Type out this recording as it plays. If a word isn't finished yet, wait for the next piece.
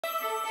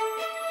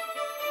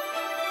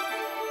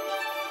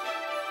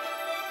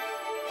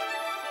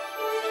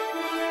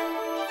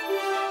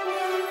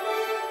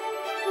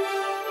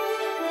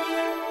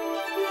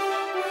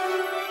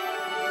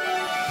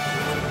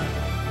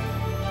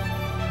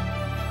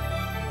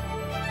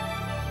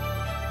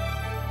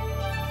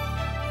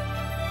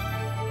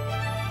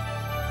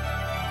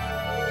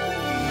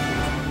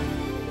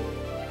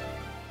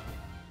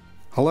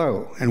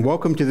Hello, and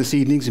welcome to this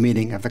evening's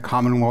meeting of the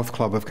Commonwealth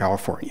Club of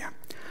California.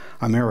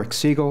 I'm Eric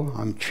Siegel.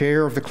 I'm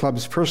chair of the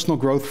club's Personal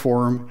Growth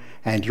Forum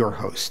and your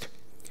host.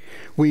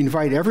 We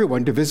invite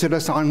everyone to visit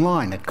us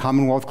online at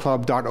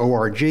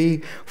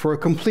commonwealthclub.org for a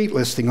complete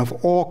listing of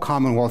all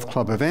Commonwealth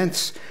Club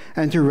events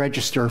and to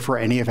register for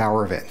any of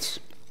our events.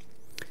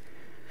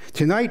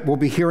 Tonight, we'll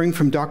be hearing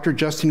from Dr.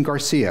 Justin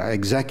Garcia,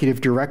 Executive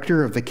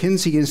Director of the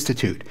Kinsey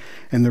Institute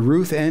and the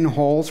Ruth N.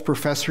 Halls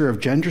Professor of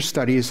Gender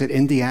Studies at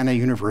Indiana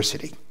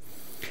University.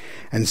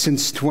 And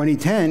since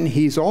 2010,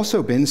 he's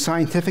also been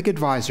scientific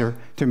advisor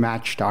to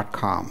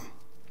Match.com.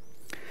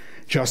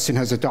 Justin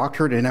has a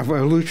doctorate in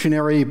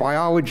evolutionary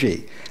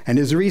biology, and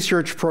his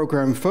research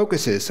program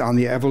focuses on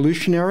the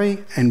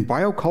evolutionary and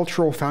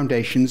biocultural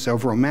foundations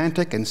of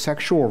romantic and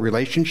sexual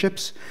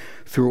relationships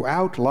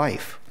throughout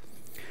life.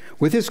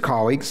 With his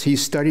colleagues,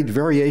 he's studied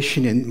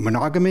variation in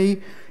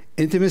monogamy,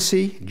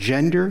 intimacy,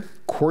 gender,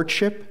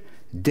 courtship,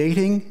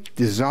 dating,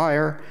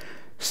 desire,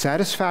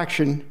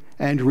 satisfaction,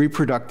 and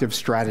reproductive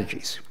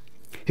strategies.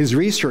 His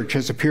research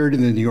has appeared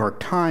in the New York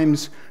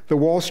Times, the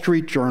Wall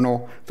Street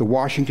Journal, the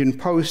Washington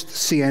Post,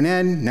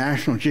 CNN,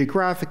 National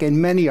Geographic,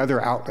 and many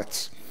other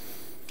outlets.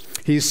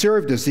 He's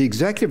served as the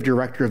executive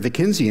director of the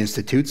Kinsey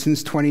Institute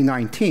since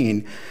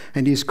 2019,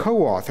 and he's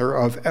co-author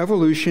of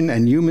Evolution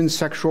and Human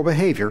Sexual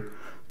Behavior,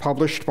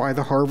 published by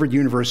the Harvard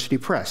University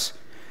Press.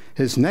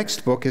 His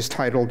next book is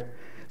titled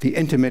The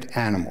Intimate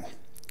Animal.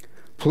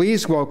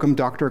 Please welcome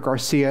Dr.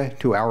 Garcia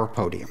to our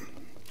podium.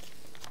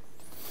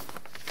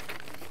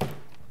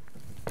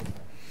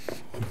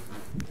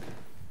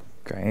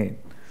 Great.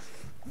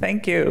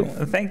 Thank you.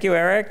 Thank you,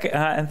 Eric.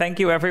 And thank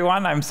you,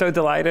 everyone. I'm so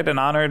delighted and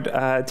honored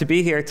to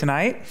be here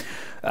tonight.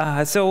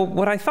 So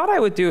what I thought I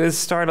would do is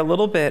start a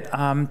little bit,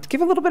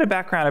 give a little bit of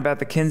background about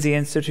the Kinsey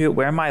Institute,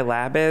 where my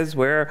lab is,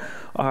 where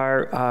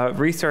our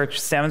research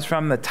stems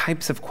from, the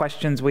types of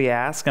questions we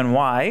ask and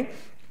why.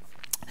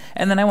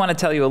 And then I want to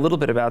tell you a little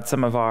bit about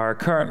some of our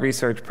current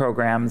research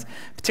programs,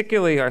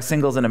 particularly our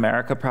Singles in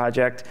America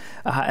project.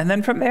 And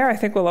then from there, I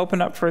think we'll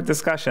open up for a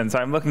discussion. So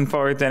I'm looking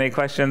forward to any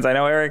questions. I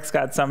know Eric's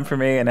got some for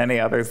me and any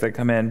others that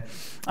come in,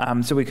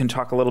 so we can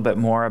talk a little bit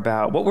more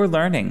about what we're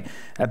learning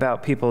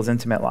about people's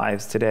intimate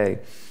lives today,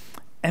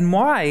 and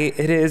why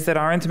it is that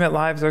our intimate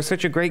lives are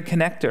such a great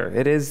connector.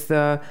 It is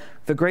the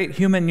great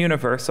human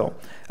universal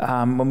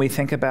when we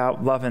think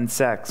about love and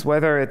sex,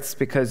 whether it's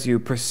because you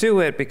pursue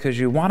it, because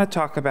you want to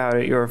talk about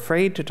it, you're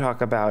afraid to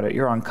talk about it,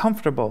 you're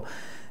uncomfortable.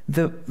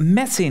 The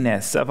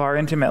messiness of our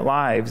intimate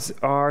lives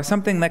are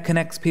something that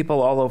connects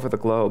people all over the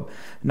globe,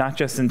 not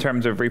just in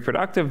terms of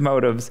reproductive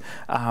motives,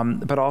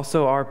 but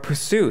also our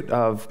pursuit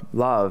of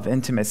love,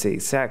 intimacy,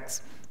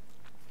 sex,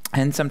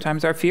 and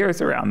sometimes our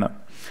fears around them.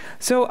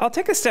 So I'll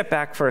take a step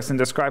back first and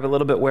describe a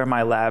little bit where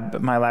my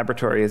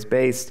laboratory is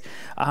based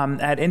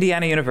at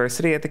Indiana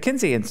University at the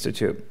Kinsey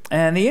Institute.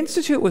 And the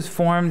Institute was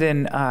formed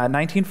in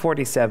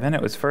 1947.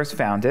 It was first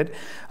founded,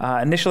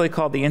 initially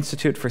called the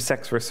Institute for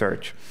Sex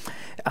Research.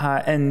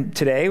 And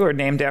today we're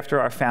named after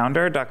our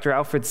founder, Dr.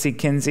 Alfred C.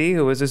 Kinsey,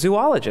 who was a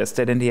zoologist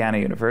at Indiana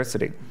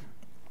University.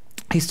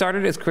 He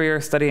started his career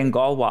studying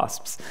gall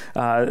wasps,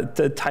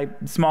 the type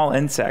small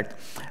insect,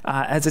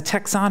 as a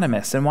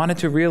taxonomist, and wanted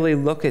to really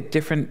look at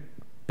different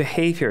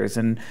behaviors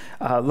and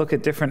look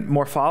at different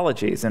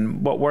morphologies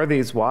and what were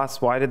these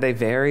wasps, why did they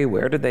vary,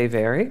 where did they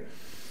vary?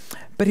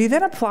 But he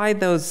then applied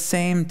those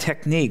same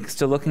techniques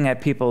to looking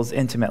at people's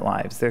intimate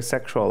lives, their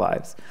sexual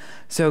lives.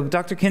 So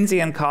Dr.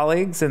 Kinsey and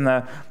colleagues in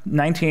the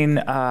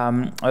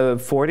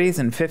 1940s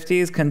and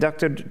 50s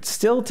conducted,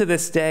 still to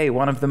this day,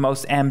 one of the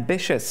most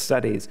ambitious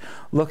studies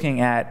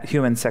looking at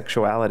human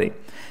sexuality.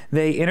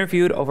 They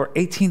interviewed over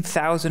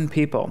 18,000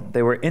 people.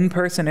 They were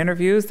in-person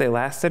interviews. They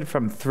lasted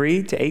from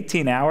 3 to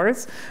 18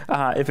 hours.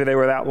 If they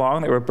were that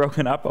long, they were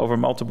broken up over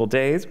multiple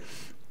days,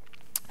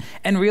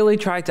 and really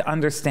tried to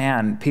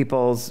understand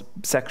people's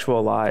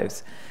sexual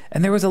lives.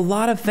 And there was a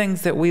lot of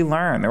things that we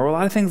learned. There were a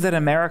lot of things that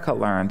America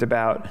learned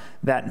about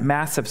that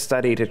massive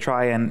study to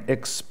try and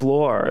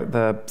explore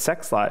the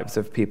sex lives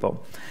of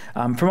people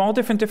from all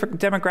different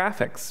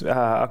demographics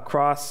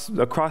across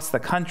the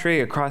country,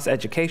 across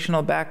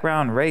educational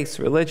background, race,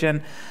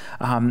 religion,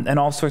 and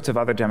all sorts of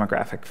other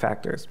demographic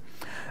factors.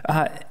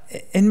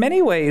 In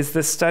many ways,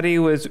 the study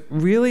was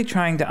really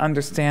trying to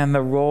understand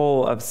the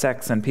role of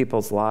sex in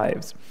people's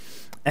lives.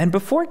 And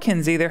before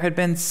Kinsey, there had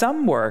been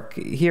some work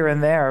here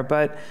and there,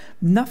 but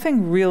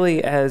nothing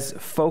really as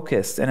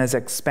focused and as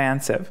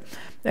expansive.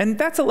 And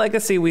that's a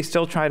legacy we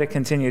still try to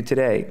continue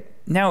today.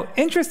 Now,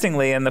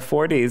 interestingly, in the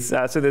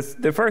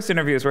 40s, the first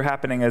interviews were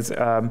happening as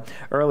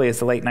early as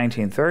the late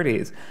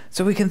 1930s.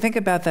 So we can think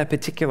about that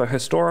particular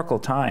historical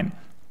time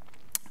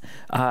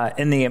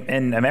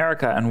in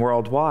America and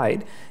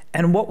worldwide,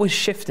 and what was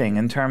shifting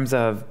in terms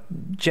of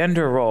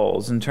gender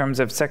roles, in terms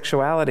of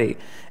sexuality.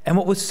 And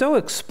what was so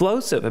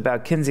explosive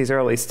about Kinsey's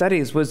early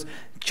studies was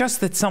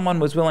just that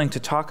someone was willing to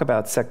talk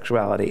about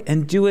sexuality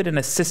and do it in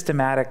a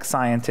systematic,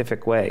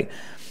 scientific way.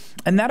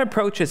 And that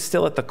approach is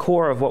still at the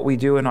core of what we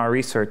do in our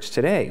research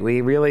today.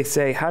 We really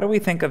say, how do we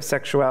think of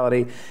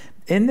sexuality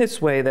in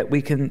this way that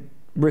we can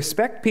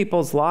respect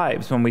people's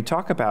lives when we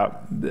talk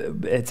about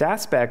its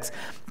aspects,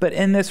 but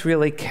in this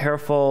really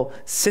careful,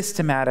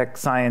 systematic,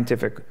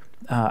 scientific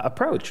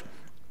approach.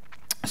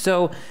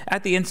 So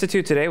at the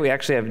Institute today, we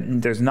actually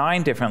have, there's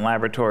 9 different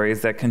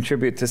laboratories that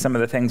contribute to some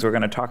of the things we're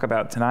going to talk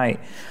about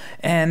tonight.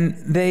 And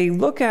they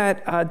look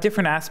at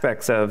different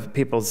aspects of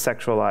people's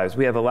sexual lives.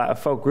 We have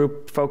a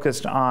group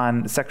focused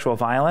on sexual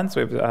violence.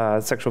 We have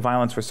a Sexual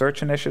Violence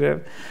Research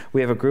Initiative.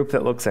 We have a group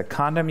that looks at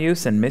condom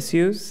use and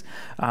misuse.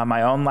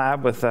 My own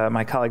lab with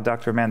my colleague,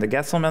 Dr. Amanda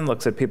Gesselman,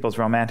 looks at people's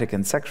romantic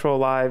and sexual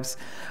lives.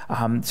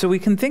 So we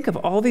can think of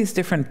all these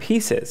different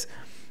pieces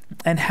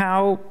and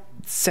how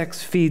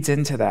sex feeds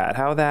into that,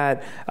 how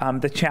that,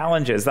 the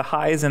challenges, the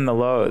highs and the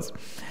lows.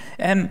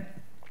 And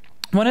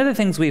one of the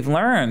things we've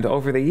learned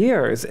over the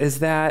years is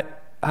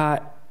that,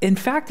 in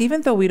fact,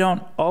 even though we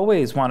don't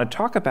always want to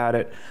talk about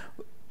it,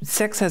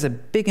 sex has a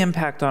big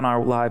impact on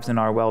our lives and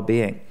our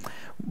well-being.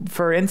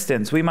 For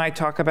instance, we might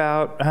talk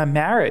about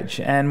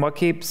marriage and what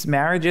keeps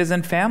marriages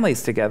and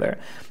families together.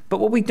 But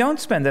what we don't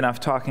spend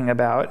enough talking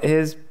about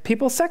is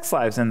people's sex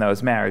lives in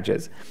those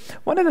marriages.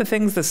 One of the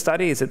things the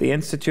studies at the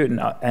Institute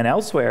and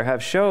elsewhere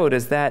have showed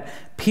is that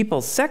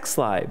people's sex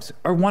lives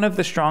are one of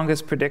the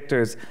strongest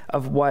predictors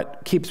of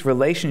what keeps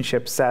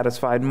relationships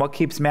satisfied and what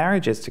keeps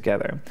marriages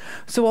together.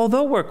 So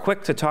although we're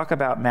quick to talk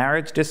about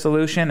marriage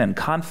dissolution and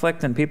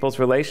conflict in people's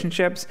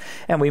relationships,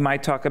 and we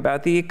might talk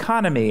about the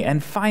economy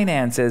and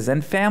finances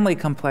and family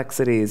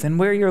complexities and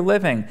where you're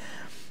living,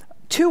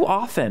 too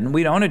often,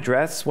 we don't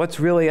address what's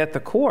really at the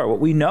core. What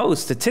we know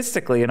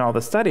statistically in all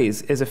the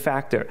studies is a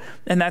factor,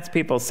 and that's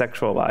people's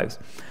sexual lives.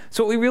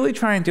 So what we really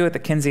try and do at the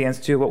Kinsey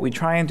Institute, what we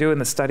try and do in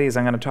the studies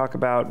I'm going to talk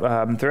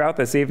about throughout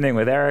this evening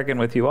with Eric and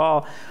with you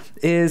all,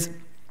 is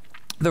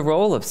the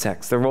role of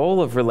sex, the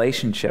role of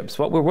relationships,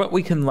 what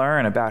we can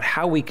learn about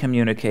how we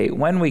communicate,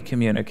 when we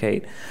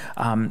communicate,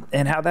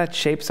 and how that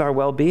shapes our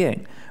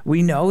well-being.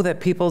 We know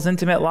that people's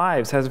intimate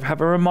lives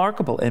have a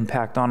remarkable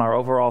impact on our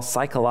overall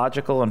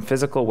psychological and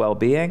physical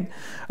well-being.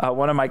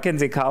 One of my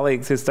Kinsey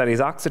colleagues who studies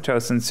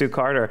oxytocin, Sue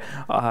Carter,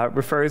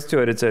 refers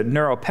to it as a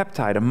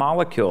neuropeptide, a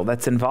molecule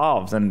that's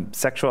involved in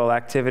sexual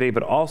activity,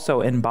 but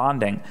also in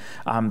bonding.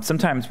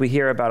 Sometimes we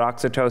hear about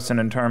oxytocin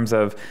in terms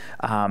of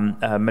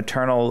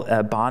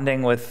maternal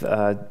bonding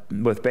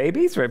with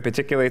babies, right?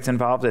 Particularly it's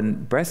involved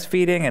in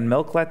breastfeeding and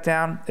milk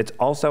letdown. It's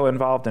also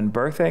involved in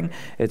birthing.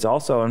 It's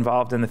also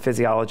involved in the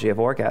physiology of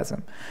orgasm.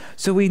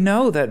 So we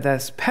know that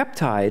this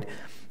peptide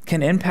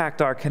can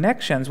impact our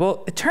connections.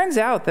 Well, it turns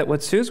out that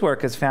what Sue's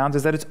work has found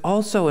is that it's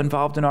also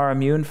involved in our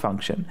immune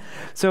function.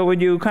 So when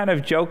you kind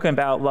of joke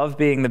about love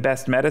being the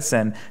best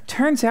medicine,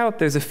 turns out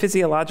there's a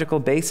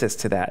physiological basis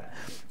to that.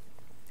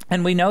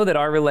 And we know that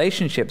our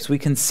relationships, we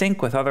can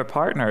sync with other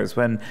partners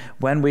when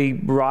we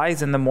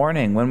rise in the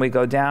morning, when we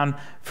go down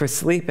for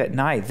sleep at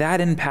night.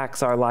 That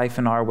impacts our life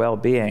and our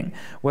well-being.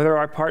 Whether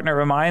our partner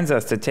reminds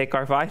us to take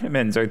our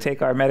vitamins or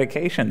take our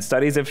medication,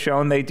 studies have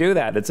shown they do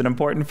that. It's an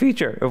important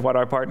feature of what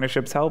our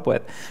partnerships help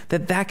with,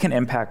 that can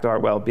impact our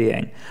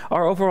well-being.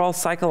 Our overall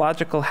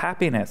psychological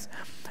happiness.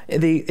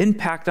 The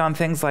impact on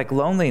things like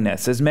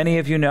loneliness. As many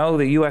of you know,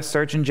 the U.S.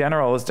 Surgeon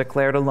General has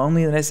declared a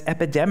loneliness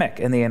epidemic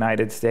in the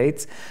United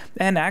States.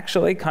 And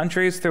actually,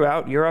 countries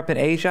throughout Europe and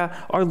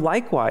Asia are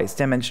likewise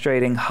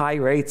demonstrating high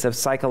rates of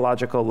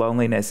psychological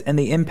loneliness and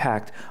the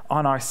impact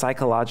on our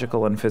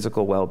psychological and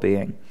physical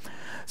well-being.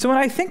 So when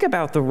I think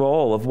about the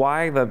role of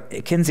why the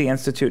Kinsey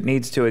Institute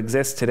needs to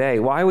exist today,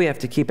 why we have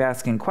to keep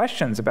asking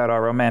questions about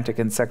our romantic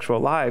and sexual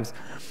lives,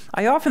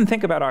 I often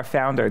think about our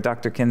founder,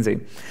 Dr.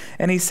 Kinsey.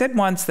 And he said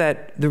once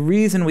that the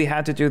reason we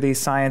had to do these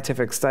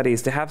scientific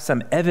studies, to have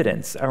some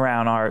evidence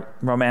around our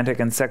romantic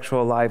and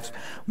sexual lives,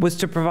 was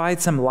to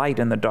provide some light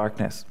in the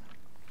darkness.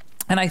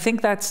 And I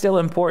think that's still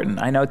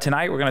important. I know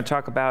tonight we're going to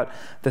talk about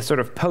the sort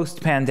of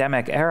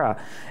post-pandemic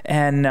era,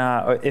 and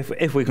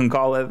if we can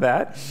call it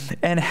that,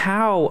 and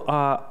how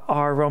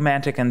our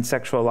romantic and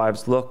sexual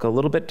lives look a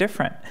little bit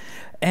different.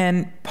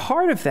 And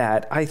part of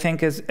that, I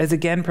think, is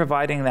again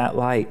providing that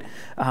light.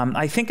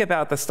 I think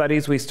about the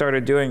studies we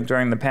started doing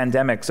during the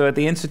pandemic. So at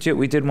the Institute,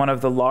 we did one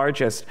of the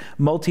largest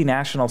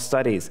multinational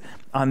studies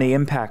on the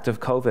impact of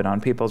COVID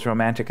on people's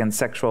romantic and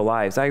sexual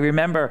lives. I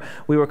remember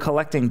we were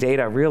collecting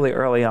data really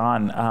early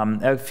on,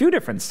 a few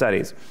different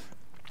studies,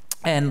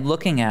 and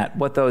looking at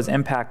what those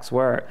impacts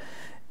were.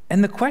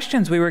 And the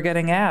questions we were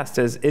getting asked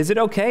is it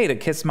okay to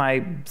kiss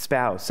my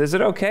spouse? Is it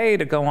okay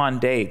to go on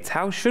dates?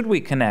 How should we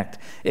connect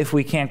if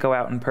we can't go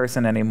out in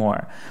person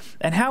anymore?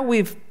 And how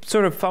we've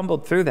sort of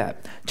fumbled through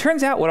that.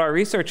 Turns out what our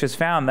research has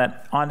found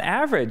that on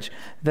average,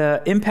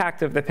 the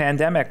impact of the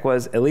pandemic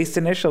was, at least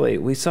initially,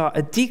 we saw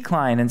a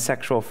decline in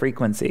sexual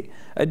frequency,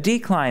 a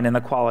decline in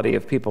the quality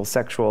of people's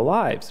sexual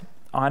lives.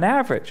 on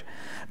average.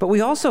 But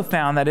we also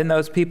found that in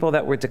those people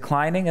that were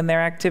declining in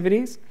their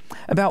activities,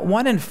 about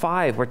 1 in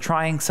 5 were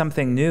trying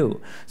something new.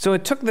 So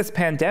it took this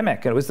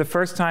pandemic. It was the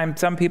first time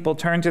some people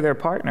turned to their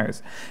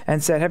partners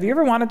and said, have you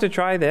ever wanted to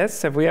try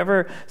this? Have we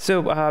ever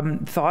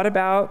thought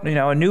about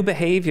a new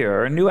behavior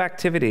or a new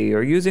activity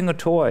or using a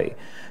toy?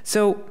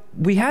 So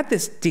we had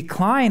this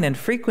decline in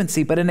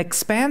frequency, but an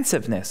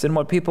expansiveness in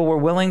what people were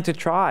willing to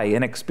try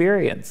and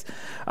experience.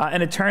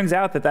 And it turns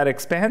out that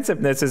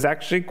expansiveness is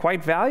actually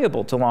quite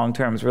valuable to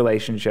long-term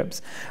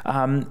relationships.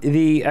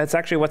 It's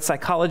actually what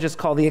psychologists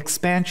call the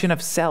expansion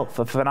of self,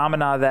 a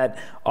phenomena that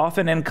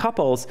often in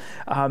couples,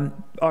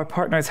 our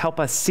partners help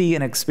us see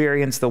and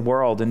experience the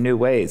world in new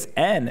ways.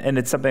 And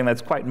it's something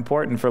that's quite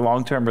important for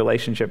long-term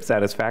relationship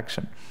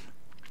satisfaction.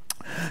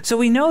 So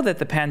we know that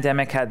the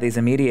pandemic had these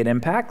immediate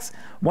impacts.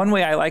 One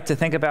way I like to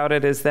think about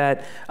it is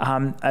that,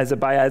 as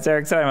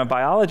Eric said, I'm a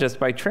biologist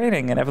by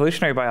training, an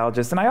evolutionary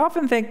biologist, and I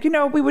often think,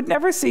 we would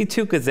never see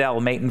 2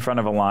 gazelles mate in front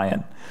of a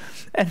lion.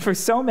 And for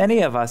so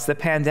many of us, the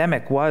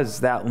pandemic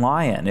was that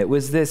lion. It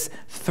was this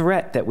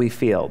threat that we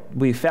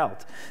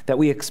felt, that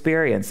we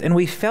experienced, and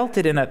we felt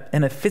it in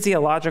a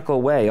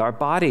physiological way. Our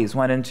bodies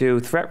went into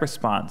threat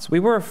response. We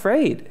were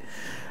afraid.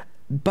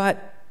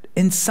 But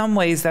in some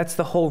ways, that's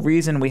the whole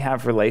reason we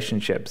have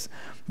relationships.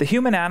 The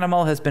human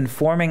animal has been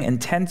forming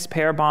intense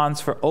pair bonds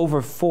for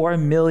over 4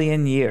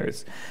 million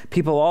years.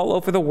 People all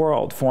over the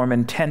world form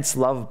intense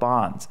love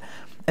bonds.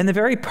 And the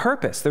very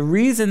purpose, the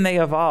reason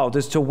they evolved,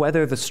 is to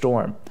weather the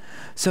storm.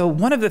 So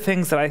one of the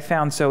things that I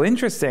found so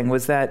interesting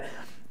was that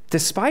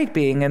despite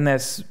being in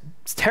this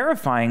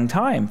terrifying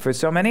time for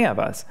so many of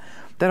us,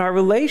 that our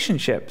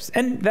relationships,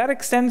 and that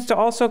extends to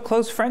also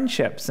close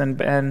friendships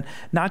and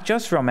not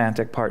just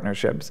romantic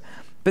partnerships,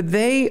 but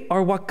they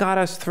are what got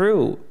us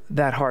through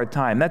that hard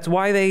time. That's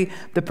why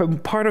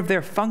part of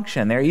their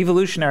function, their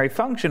evolutionary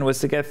function, was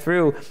to get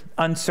through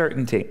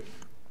uncertainty.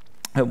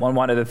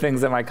 One of the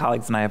things that my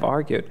colleagues and I have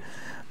argued.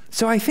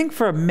 So I think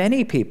for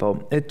many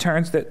people, it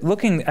turns that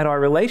looking at our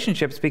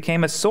relationships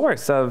became a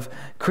source of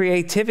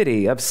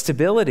creativity, of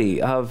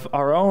stability, of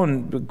our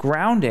own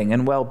grounding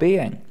and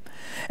well-being.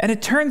 And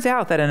it turns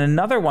out that in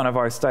another one of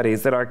our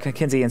studies that our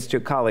Kinsey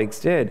Institute colleagues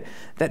did,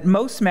 that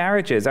most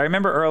marriages, I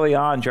remember early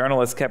on,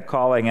 journalists kept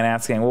calling and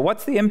asking, well,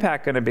 what's the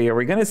impact going to be? Are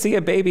we going to see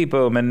a baby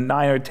boom in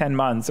 9 or 10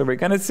 months? Are we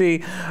going to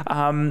see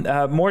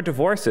more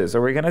divorces?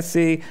 Are we going to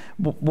see,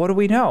 what do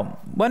we know?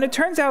 Well, it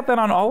turns out that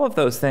on all of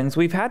those things,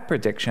 we've had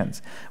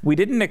predictions. We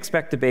didn't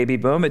expect a baby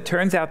boom. It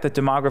turns out that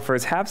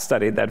demographers have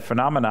studied that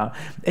phenomena.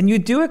 And you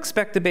do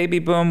expect a baby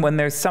boom when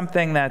there's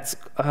something that's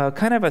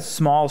kind of a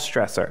small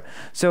stressor.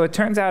 So it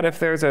turns out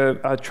if there's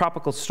a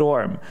tropical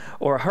storm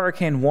or a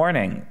hurricane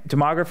warning,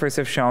 demographers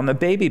have shown the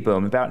baby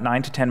boom about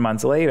 9 to 10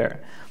 months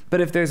later.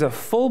 But if there's a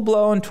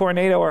full-blown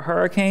tornado or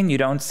hurricane, you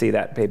don't see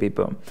that baby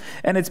boom.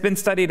 And it's been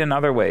studied in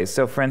other ways.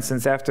 So for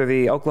instance, after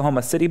the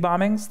Oklahoma City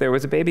bombings, there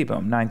was a baby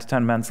boom 9 to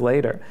 10 months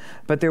later.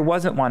 But there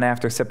wasn't one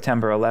after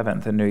September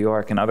 11th in New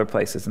York and other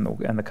places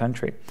in the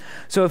country.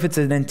 So if it's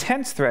an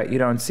intense threat, you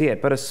don't see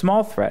it, but a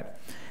small threat.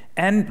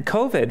 And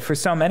COVID, for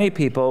so many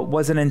people,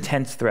 was an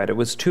intense threat. It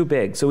was too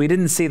big. So we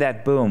didn't see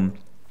that boom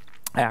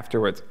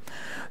afterwards.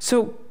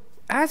 So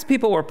as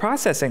people were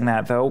processing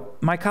that, though,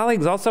 my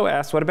colleagues also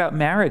asked, what about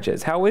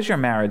marriages? How is your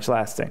marriage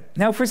lasting?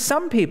 Now, for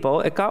some people,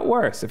 it got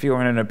worse. If you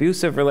were in an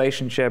abusive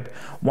relationship,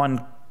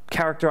 one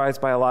characterized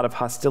by a lot of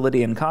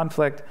hostility and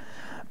conflict.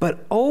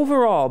 But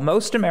overall,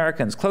 most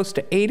Americans, close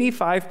to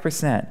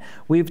 85%,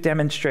 we've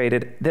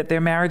demonstrated that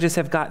their marriages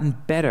have gotten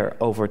better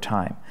over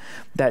time,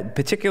 that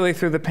particularly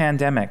through the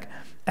pandemic.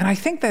 And I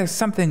think there's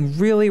something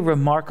really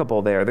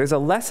remarkable there. There's a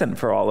lesson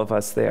for all of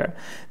us there,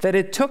 that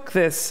it took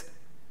this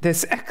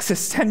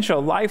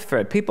existential life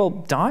threat, people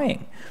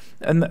dying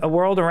in the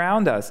world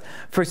around us,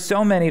 for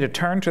so many to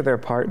turn to their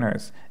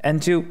partners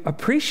and to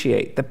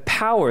appreciate the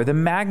power, the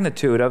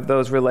magnitude of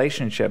those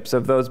relationships,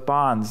 of those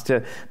bonds,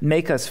 to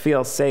make us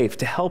feel safe,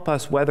 to help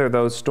us weather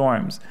those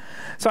storms.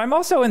 So I'm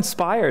also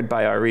inspired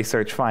by our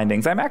research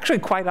findings. I'm actually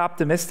quite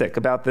optimistic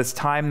about this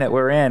time that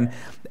we're in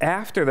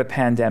after the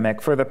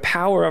pandemic, for the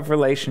power of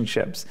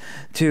relationships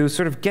to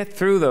sort of get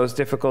through those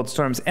difficult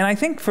storms. And I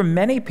think for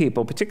many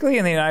people, particularly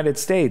in the United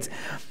States,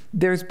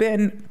 there's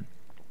been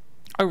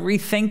a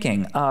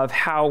rethinking of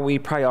how we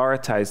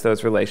prioritize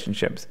those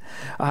relationships.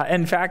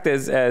 In fact,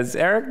 as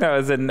Eric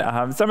knows, and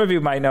some of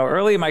you might know,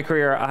 early in my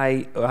career,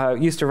 I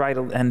used to write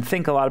and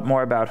think a lot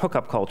more about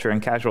hookup culture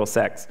and casual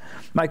sex.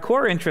 My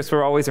core interests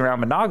were always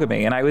around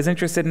monogamy, and I was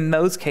interested in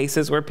those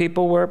cases where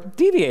people were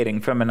deviating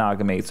from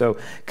monogamy. So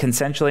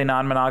consensually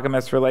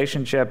non-monogamous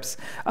relationships,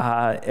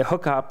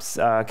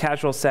 hookups,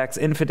 casual sex,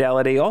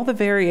 infidelity, all the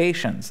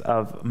variations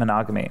of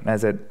monogamy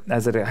as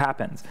it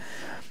happens.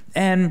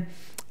 And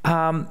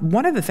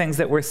one of the things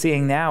that we're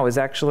seeing now is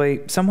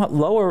actually somewhat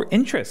lower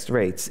interest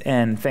rates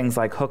in things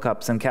like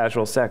hookups and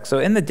casual sex. So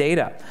in the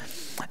data,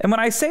 And when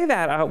I say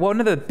that, one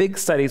of the big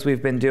studies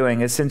we've been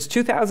doing is since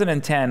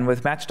 2010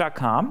 with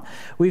Match.com,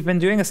 we've been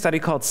doing a study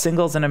called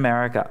Singles in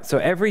America. So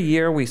every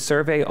year we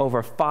survey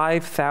over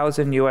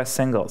 5,000 US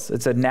singles.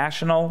 It's a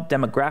national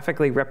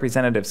demographically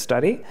representative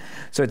study.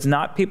 So it's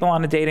not people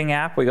on a dating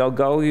app. We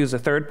go use a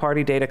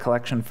third-party data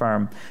collection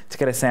firm to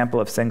get a sample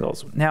of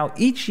singles. Now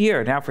each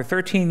year, now for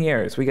 13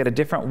 years, we get a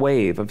different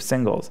wave of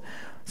singles.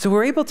 So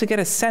we're able to get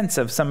a sense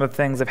of some of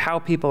things of how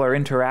people are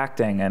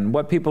interacting and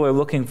what people are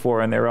looking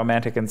for in their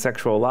romantic and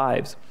sexual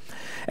lives.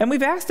 And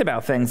we've asked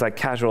about things like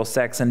casual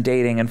sex and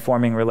dating and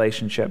forming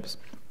relationships.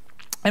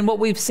 And what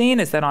we've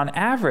seen is that on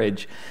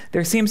average,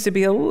 there seems to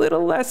be a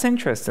little less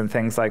interest in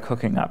things like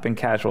hooking up and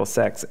casual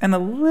sex, and a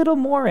little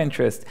more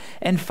interest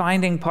in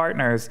finding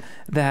partners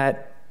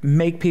that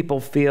make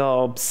people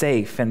feel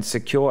safe and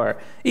secure.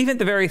 Even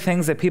the very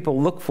things that people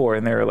look for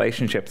in their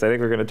relationships, I think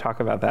we're going to talk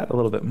about that a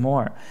little bit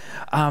more,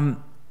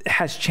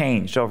 has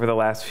changed over the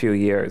last few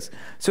years.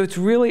 So it's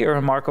really a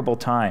remarkable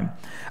time.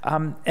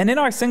 And in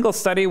our single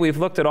study, we've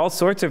looked at all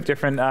sorts of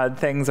different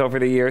things over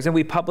the years, and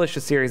we published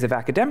a series of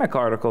academic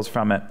articles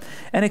from it.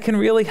 And it can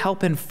really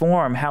help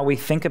inform how we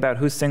think about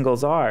who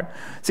singles are.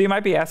 So you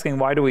might be asking,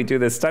 why do we do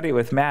this study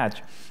with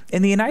Match?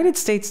 In the United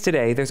States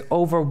today, there's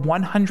over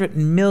 100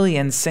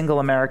 million single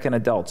American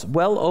adults,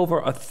 well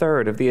over a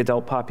third of the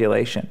adult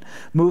population,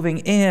 moving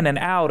in and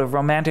out of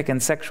romantic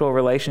and sexual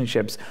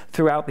relationships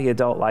throughout the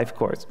adult life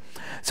course.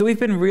 So we've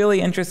been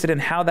really interested in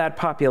how that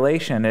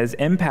population is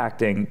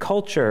impacting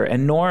culture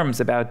and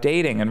norms about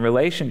dating and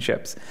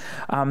relationships.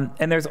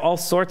 And there's all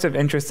sorts of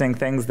interesting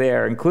things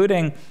there,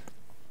 including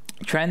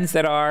trends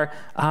that are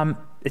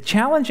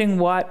challenging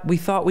what we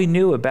thought we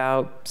knew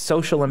about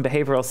social and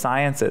behavioral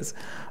sciences.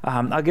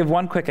 I'll give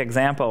one quick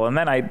example, and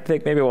then I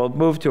think maybe we'll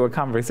move to a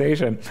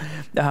conversation.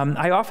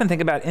 I often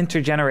think about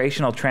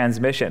intergenerational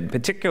transmission,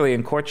 particularly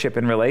in courtship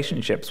and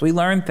relationships. We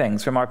learn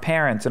things from our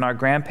parents and our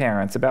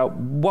grandparents about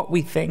what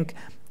we think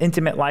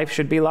intimate life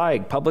should be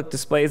like, public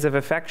displays of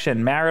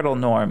affection, marital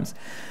norms.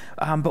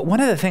 But one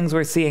of the things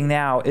we're seeing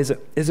now is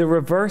a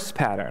reverse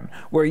pattern,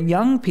 where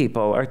young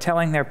people are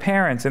telling their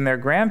parents and their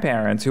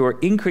grandparents, who are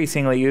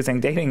increasingly using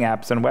dating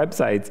apps and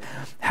websites,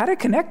 how to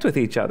connect with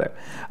each other.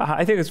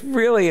 I think it's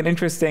really an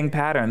interesting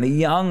pattern. The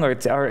young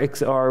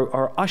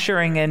are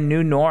ushering in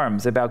new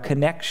norms about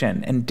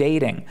connection and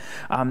dating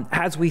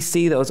as we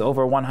see those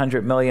over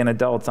 100 million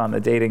adults on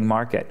the dating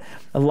market.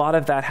 A lot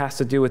of that has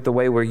to do with the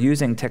way we're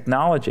using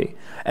technology.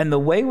 And the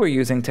way we're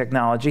using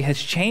technology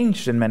has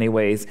changed in many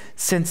ways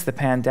since the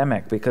pandemic,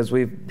 because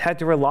we've had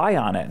to rely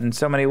on it in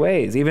so many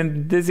ways.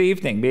 Even this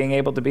evening, being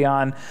able to be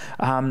on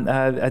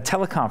a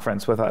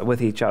teleconference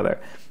with each other.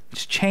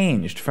 It's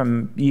changed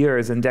from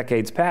years and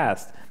decades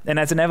past. And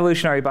as an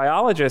evolutionary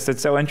biologist,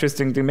 it's so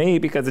interesting to me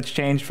because it's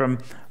changed from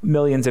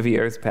millions of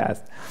years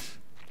past.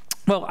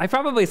 Well, I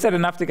probably said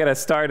enough to get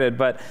us started,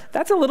 but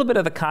that's a little bit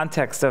of the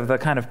context of the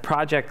kind of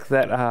project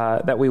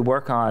that we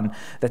work on,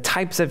 the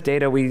types of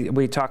data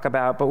we talk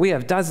about, but we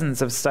have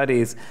dozens of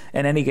studies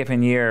in any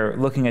given year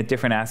looking at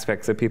different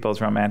aspects of people's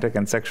romantic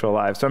and sexual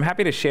lives. So I'm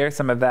happy to share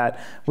some of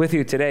that with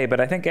you today, but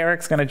I think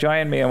Eric's going to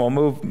join me and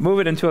we'll move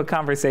it into a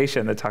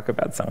conversation to talk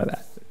about some of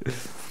that.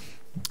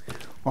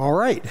 All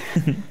right.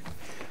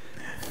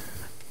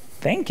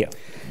 Thank you.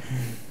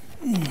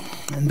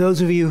 And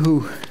those of you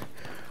who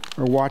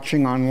are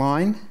watching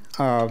online,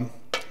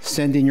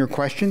 send in your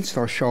questions.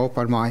 They'll show up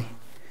on my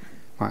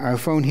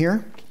iPhone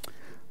here.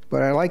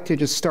 But I'd like to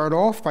just start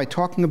off by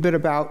talking a bit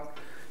about,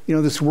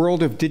 this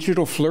world of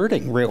digital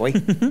flirting, really.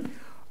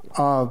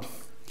 One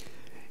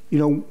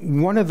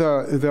of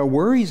the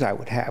worries I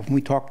would have,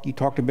 when you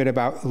talked a bit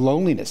about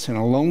loneliness and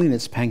a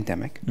loneliness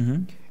pandemic,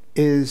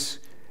 is,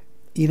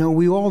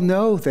 we all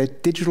know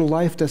that digital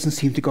life doesn't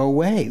seem to go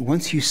away.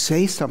 Once you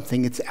say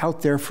something, it's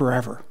out there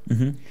forever.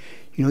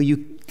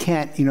 You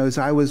can't, as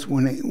I was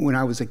when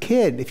I was a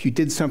kid, if you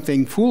did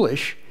something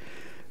foolish,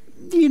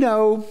 in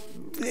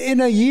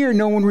a year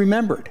no one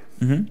remembered.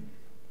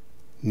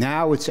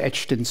 Now it's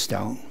etched in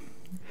stone.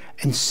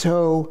 And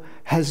so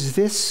has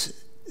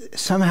this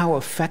somehow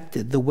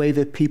affected the way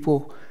that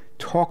people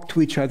talk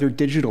to each other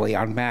digitally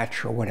on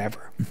Match or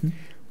whatever?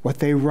 What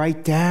they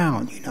write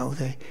down,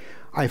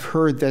 I've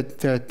heard that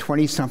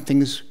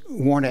 20-somethings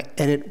want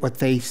to edit what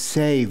they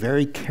say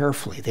very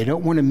carefully. They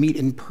don't want to meet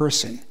in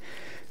person.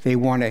 They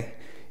want to,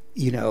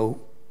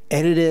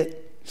 edit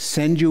it,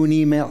 send you an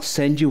email,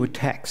 send you a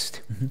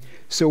text.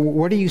 So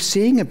what are you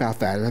seeing about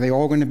that? Are they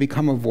all going to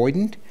become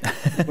avoidant?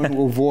 Going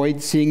to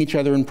avoid seeing each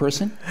other in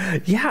person?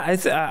 Yeah,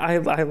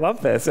 I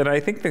love this. And I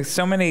think there's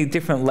so many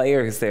different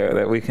layers there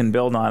that we can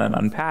build on and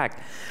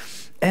unpack.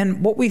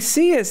 And what we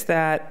see is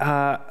that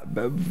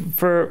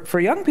for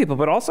young people,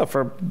 but also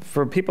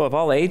for people of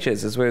all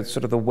ages, is where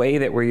sort of the way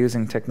that we're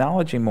using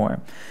technology more.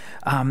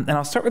 And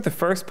I'll start with the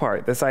first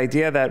part, this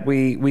idea that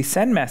we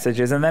send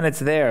messages and then it's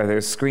there.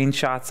 There's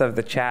screenshots of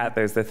the chat.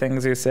 There's the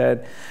things you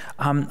said.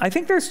 I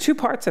think there's two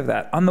parts of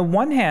that. On the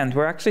one hand,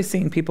 we're actually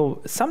seeing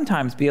people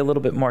sometimes be a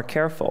little bit more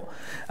careful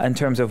in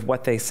terms of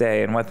what they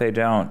say and what they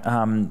don't.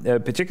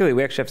 Particularly,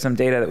 we actually have some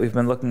data that we've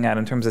been looking at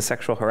in terms of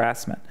sexual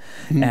harassment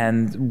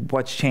and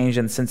what's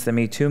changed since the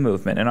Me Too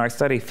movement. In our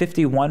study,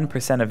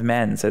 51% of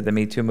men said the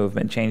Me Too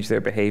movement changed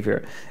their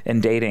behavior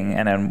in dating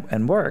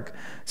and work.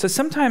 So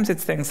sometimes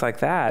it's things like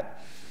that.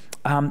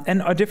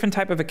 And a different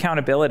type of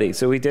accountability.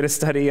 So we did a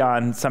study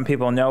on, some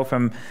people know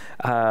from,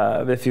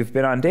 if you've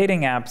been on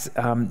dating apps,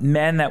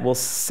 men that will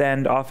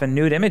send often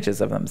nude images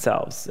of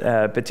themselves,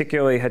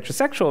 particularly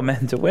heterosexual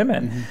men to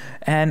women,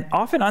 and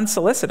often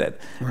unsolicited.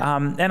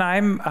 Right. And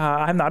I'm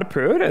not a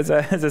prude as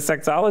a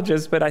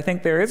sexologist, but I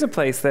think there is a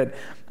place that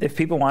if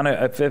people want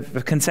to,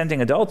 if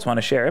consenting adults want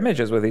to share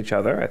images with each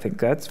other, I think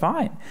that's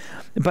fine.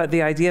 But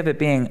the idea of it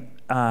being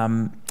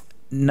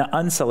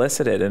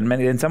unsolicited and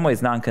in some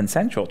ways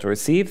non-consensual to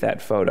receive that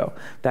photo,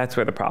 that's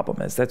where the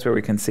problem is. That's where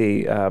we can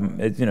see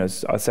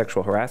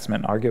sexual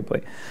harassment,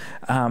 arguably,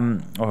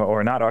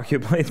 or not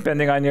arguably,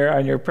 depending on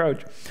your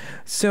approach.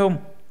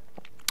 So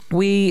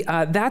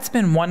that's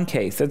been one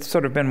case. That's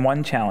sort of been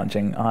one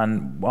challenging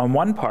on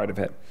one part of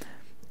it.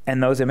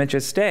 And those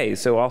images stay,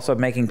 so also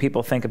making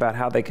people think about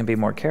how they can be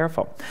more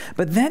careful.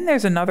 But then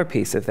there's another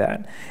piece of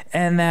that,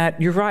 and that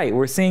you're right,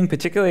 we're seeing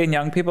particularly in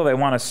young people, they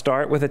want to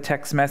start with a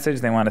text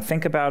message, they want to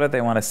think about it,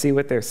 they want to see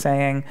what they're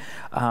saying.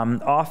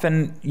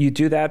 Often you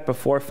do that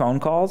before phone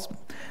calls.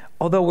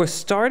 Although we're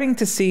starting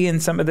to see in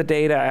some of the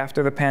data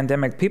after the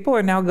pandemic, people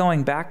are now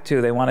going back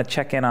to, they want to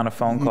check in on a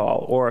phone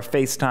call or a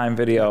FaceTime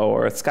video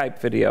or a Skype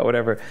video,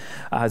 whatever,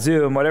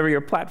 Zoom, whatever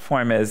your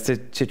platform is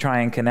to try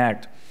and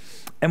connect.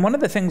 And one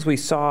of the things we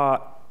saw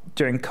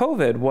during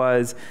COVID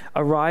was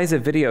a rise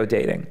of video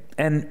dating.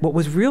 And what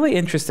was really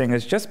interesting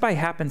is just by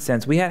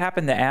happenstance, we had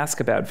happened to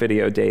ask about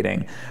video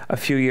dating a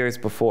few years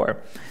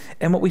before.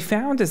 And what we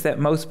found is that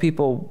most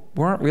people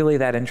weren't really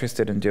that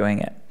interested in doing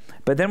it.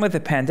 But then with the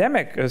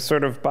pandemic, it was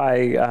sort of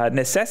by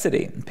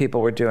necessity,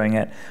 people were doing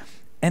it.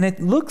 And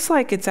it looks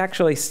like it's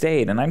actually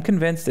stayed, and I'm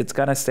convinced it's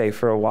going to stay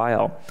for a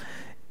while.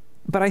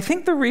 But I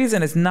think the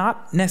reason is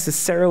not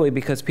necessarily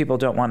because people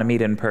don't want to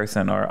meet in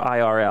person, or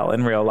IRL,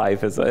 in real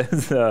life, as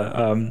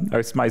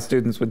my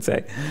students would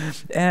say.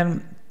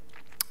 And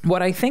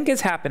what I think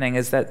is happening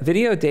is that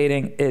video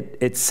dating,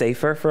 it's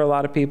safer for a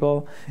lot of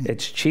people.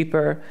 It's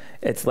cheaper.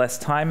 It's less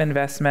time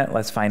investment,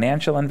 less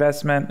financial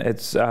investment.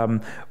 It's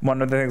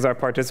one of the things our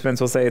participants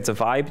will say, it's a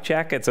vibe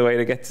check. It's a way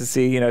to get to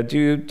see,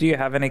 do you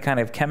have any kind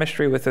of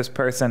chemistry with this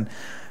person?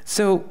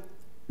 So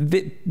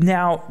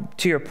now,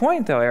 to your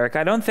point, though, Eric,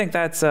 I don't think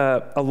that's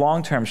a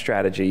long-term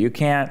strategy. You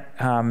can't,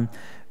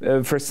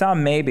 for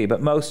some maybe,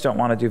 but most don't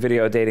want to do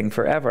video dating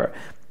forever.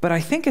 But I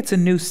think it's a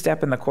new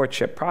step in the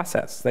courtship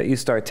process, that you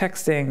start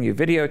texting, you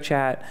video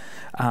chat,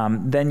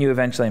 then you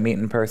eventually meet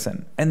in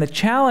person. And the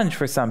challenge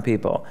for some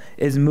people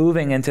is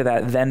moving into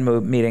that then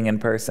meeting in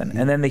person.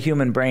 And then the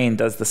human brain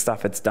does the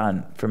stuff it's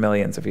done for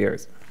millions of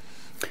years.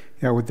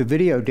 Yeah, with the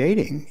video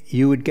dating,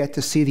 you would get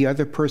to see the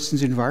other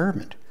person's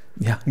environment.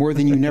 Yeah. More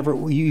than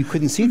you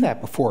couldn't see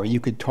that before. You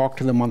could talk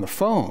to them on the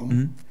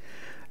phone,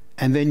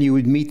 and then you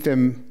would meet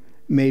them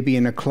maybe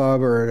in a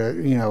club or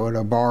at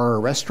a bar or a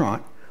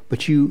restaurant.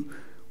 But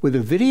with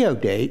a video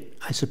date,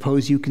 I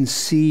suppose you can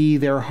see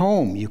their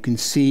home. You can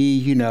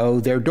see,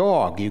 their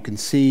dog. You can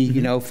see,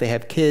 if they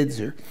have kids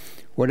or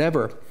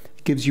whatever.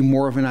 It gives you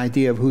more of an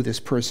idea of who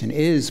this person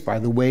is by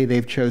the way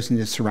they've chosen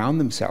to surround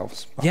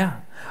themselves.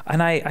 Yeah.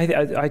 And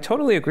I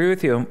totally agree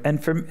with you.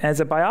 And as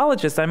a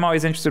biologist, I'm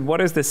always interested,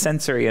 what is the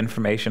sensory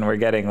information we're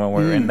getting when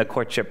we're in the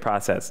courtship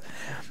process?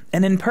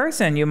 And in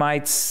person, you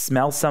might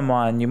smell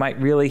someone, you might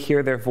really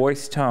hear their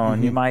voice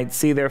tone, you might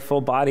see their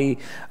full body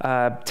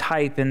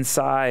type and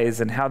size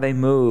and how they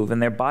move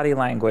and their body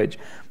language.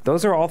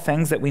 Those are all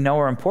things that we know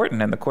are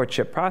important in the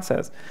courtship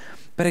process.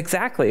 But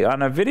exactly,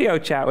 on a video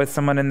chat with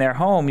someone in their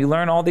home, you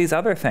learn all these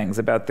other things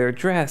about their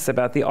dress,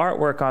 about the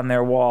artwork on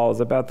their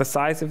walls, about the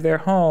size of their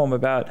home,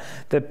 about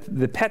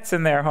the pets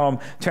in their home.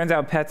 Turns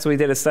out pets, we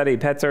did a study,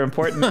 pets are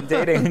important in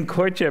dating and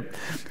courtship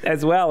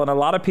as well. And a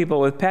lot of people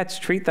with pets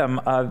treat them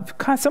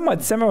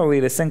somewhat similarly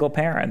to single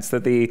parents,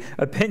 that the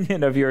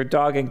opinion of your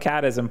dog and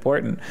cat is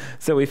important.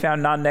 So we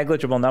found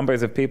non-negligible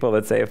numbers of people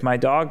that say, if my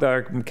dog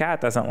or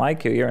cat doesn't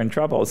like you, you're in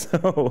trouble.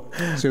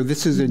 So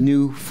this is a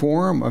new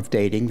form of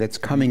dating that's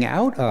coming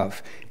out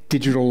of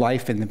digital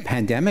life and the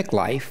pandemic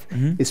life,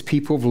 is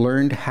people have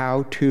learned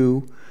how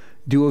to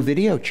do a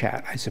video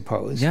chat, I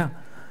suppose. Yeah.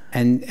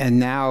 And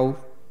now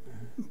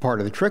part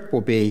of the trick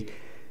will be,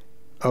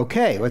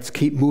 okay, let's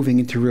keep moving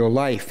into real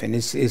life. And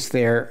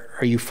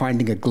are you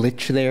finding a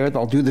glitch there?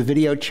 They'll do the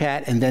video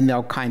chat and then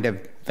they'll kind of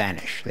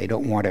vanish. They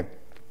don't want to.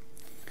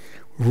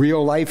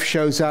 Real life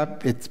shows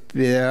up.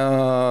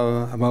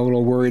 I'm a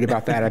little worried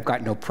about that. I've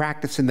got no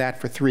practice in that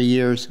for 3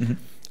 years.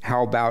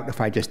 how about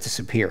if I just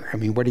disappear? I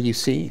mean, what do you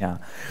see? Yeah.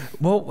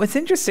 Well, what's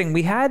interesting,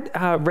 we had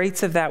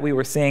rates of that we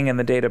were seeing in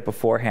the data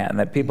beforehand,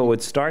 that people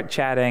would start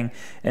chatting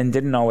and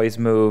didn't always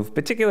move,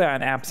 particularly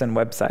on apps and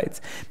websites.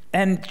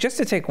 And just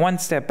to take one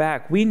step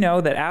back, we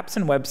know that apps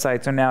and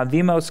websites are now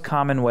the most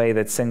common way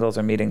that singles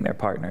are meeting their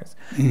partners.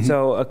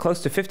 So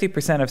close to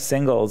 50% of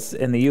singles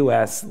in the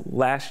US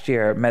last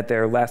year met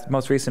their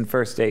most recent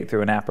first date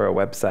through an app or a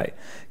website,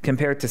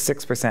 compared to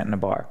 6% in a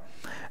bar.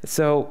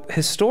 So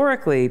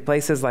historically,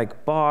 places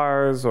like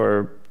bars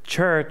or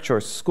church or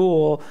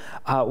school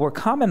were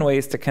common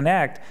ways to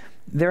connect.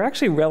 They're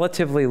actually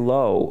relatively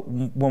low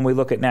when we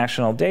look at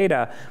national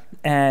data,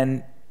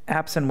 and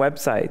apps and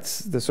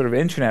websites, the sort of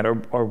internet,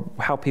 or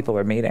how people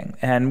are meeting.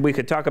 And we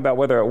could talk about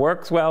whether it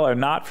works well or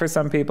not for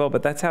some people,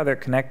 but that's how they're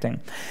connecting.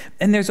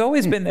 And there's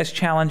always been this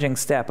challenging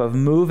step of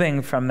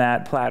moving from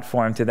that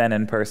platform to then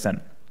in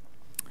person.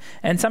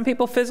 And some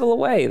people fizzle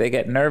away. They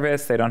get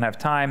nervous, they don't have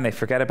time, they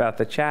forget about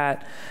the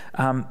chat.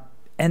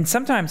 And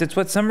sometimes it's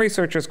what some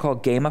researchers call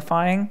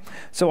gamifying.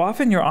 So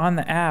often you're on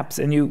the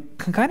apps and you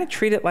can kind of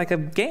treat it like a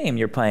game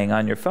you're playing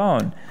on your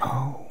phone.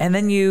 Oh. And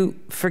then you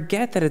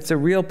forget that it's a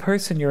real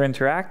person you're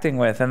interacting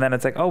with. And then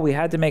it's like, oh, we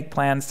had to make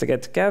plans to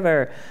get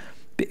together,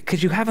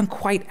 because you haven't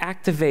quite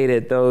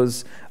activated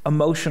those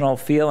emotional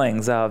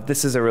feelings of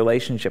this is a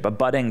relationship, a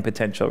budding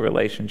potential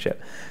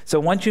relationship. So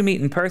once you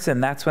meet in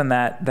person, that's when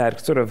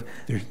that sort of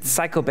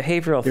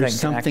psychobehavioral thing can activate. There's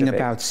something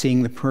about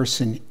seeing the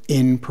person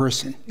in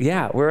person.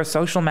 Yeah, we're a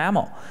social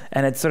mammal,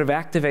 and it sort of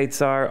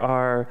activates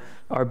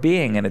our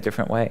being in a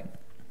different way.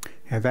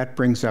 Yeah, that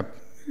brings up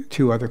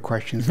two other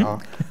questions.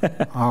 I'll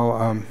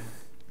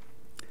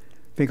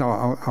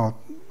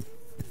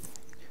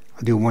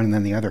do one and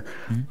then the other.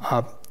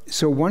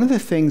 So one of the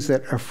things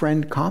that a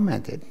friend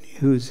commented,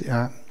 who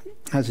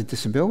has a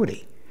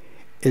disability,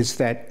 is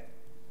that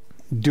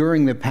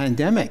during the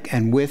pandemic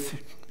and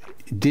with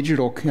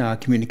digital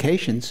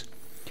communications,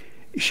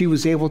 she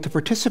was able to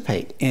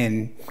participate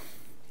in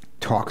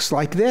talks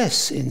like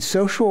this, in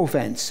social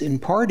events, in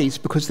parties,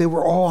 because they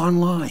were all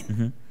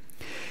online.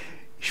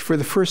 For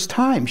the first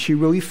time, she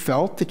really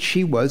felt that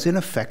she was, in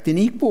effect, an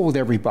equal with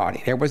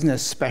everybody. There wasn't a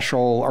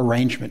special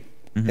arrangement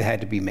that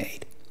had to be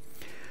made.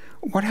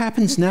 What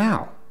happens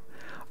now?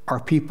 Are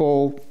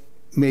people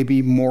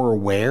maybe more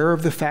aware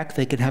of the fact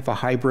they can have a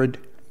hybrid,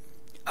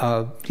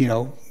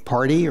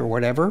 party or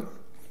whatever,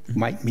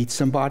 might meet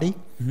somebody?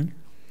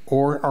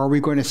 Or are we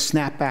going to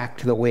snap back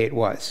to the way it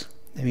was?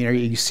 I mean, are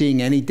you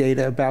seeing any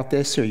data about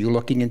this? Are you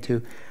looking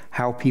into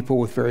how people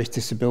with various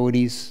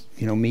disabilities,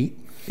 meet?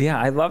 Yeah,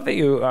 I love that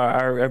you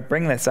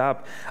bring this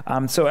up.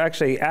 So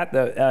actually,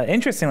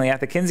 interestingly, at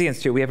the Kinsey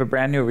Institute, we have a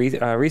brand new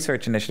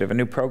research initiative, a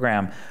new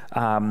program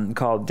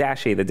called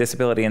DASHE, the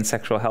Disability and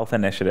Sexual Health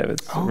Initiative.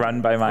 It's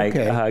run by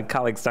my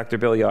colleagues, Dr.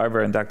 Bill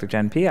Yarver and Dr.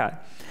 Jen Piat.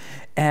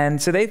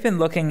 And so they've been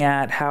looking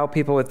at how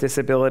people with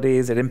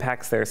disabilities, it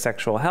impacts their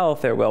sexual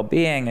health, their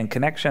well-being and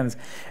connections.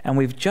 And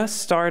we've just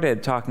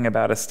started talking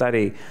about a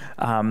study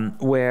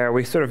where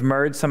we sort of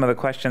merged some of the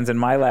questions in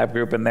my lab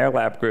group and their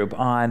lab group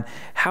on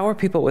how are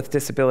people with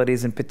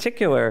disabilities in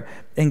particular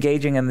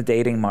engaging in the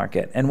dating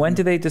market, and when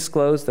do they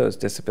disclose those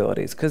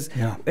disabilities? Because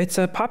it's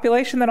a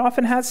population that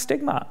often has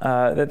stigma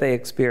that they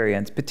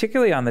experience,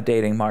 particularly on the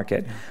dating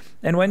market.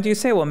 And when do you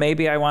say, well,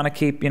 maybe I want to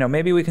keep,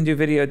 maybe we can do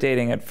video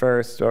dating at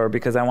first, or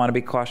because I want to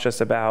be cautious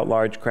about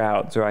large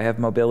crowds, or I have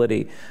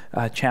mobility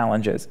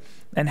challenges,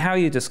 and how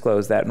you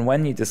disclose that and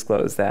when you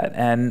disclose that.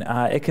 And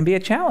it can be a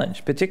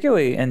challenge,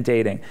 particularly in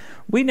dating.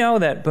 We know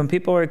that when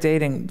people are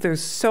dating,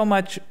 there's so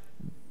much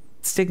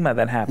stigma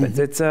that happens.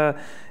 It's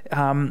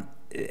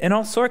in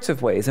all sorts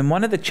of ways. And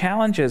one of the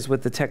challenges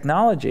with the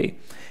technology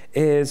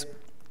is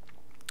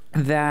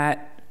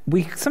that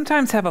we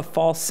sometimes have a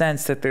false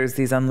sense that there's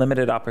these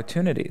unlimited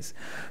opportunities.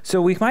 So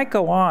we might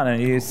go on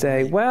and you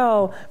say,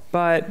 well,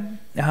 but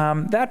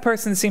that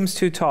person seems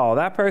too tall,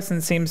 that person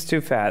seems too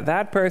fat,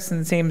 that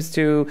person seems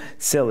too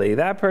silly,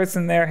 that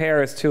person, their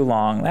hair is too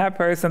long, that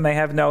person, they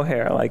have no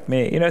hair like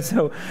me.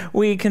 So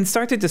we can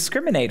start to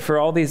discriminate for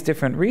all these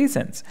different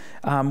reasons,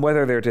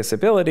 whether they're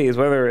disabilities,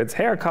 whether it's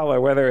hair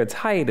color, whether it's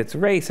height, it's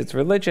race, it's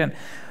religion.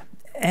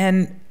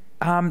 And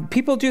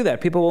people do that.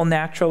 People will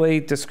naturally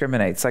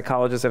discriminate.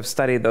 Psychologists have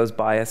studied those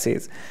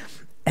biases.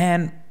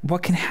 And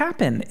what can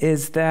happen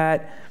is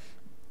that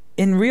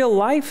in real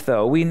life,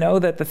 though, we know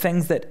that the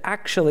things that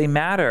actually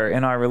matter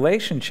in our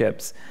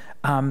relationships,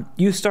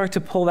 you start to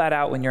pull that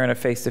out when you're in a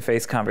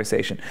face-to-face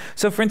conversation.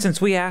 So, for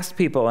instance, we asked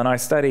people in our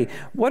study,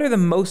 what are the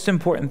most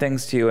important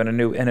things to you in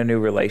a new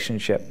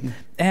relationship?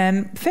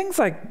 And things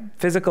like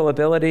physical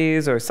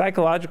abilities or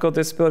psychological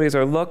disabilities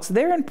or looks,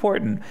 they're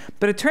important.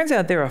 But it turns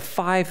out there are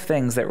 5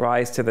 things that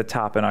rise to the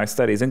top in our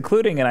studies,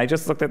 including, and I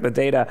just looked at the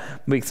data,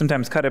 we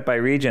sometimes cut it by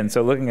region,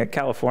 so looking at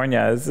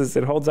California,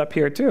 it holds up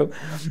here too.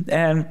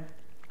 And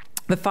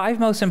the 5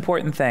 most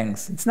important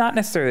things, it's not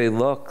necessarily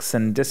looks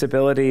and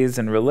disabilities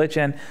and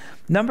religion.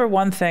 Number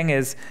 1 thing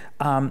is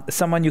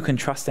someone you can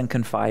trust and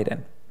confide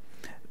in.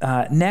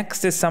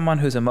 Next is someone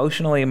who's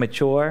emotionally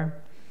mature.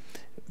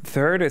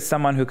 Third is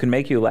someone who can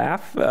make you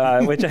laugh,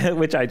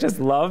 which I just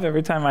love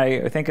every time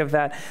I think of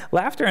that.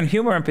 Laughter and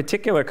humor in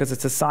particular, because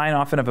it's a sign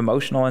often of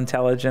emotional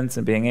intelligence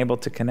and being able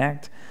to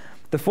connect.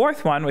 The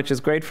fourth one, which is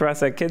great for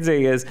us at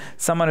Kinsey, is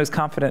someone who's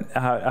confident,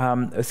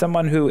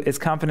 someone who is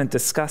confident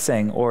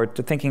discussing or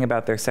thinking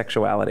about their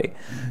sexuality.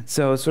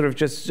 So sort of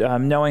just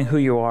knowing who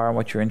you are and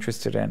what you're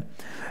interested in.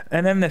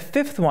 And then the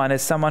fifth one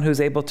is someone who's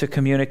able to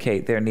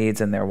communicate their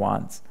needs and their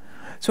wants.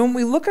 So when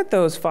we look at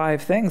those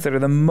 5 things that are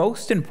the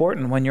most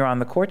important when you're on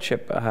the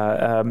courtship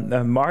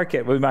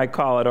market, we might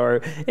call it,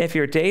 or if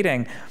you're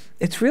dating,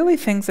 it's really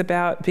things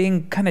about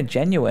being kind of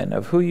genuine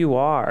of who you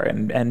are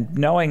and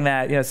knowing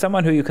that, you know,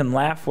 someone who you can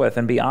laugh with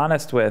and be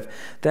honest with,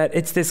 that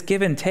it's this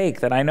give and take,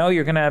 that I know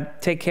you're going to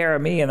take care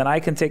of me and then I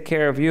can take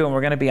care of you, and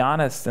we're going to be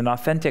honest and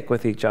authentic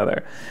with each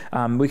other.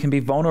 We can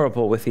be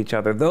vulnerable with each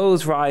other.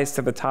 Those rise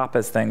to the top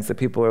as things that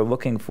people are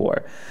looking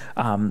for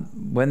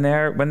when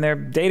they're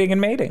dating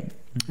and mating.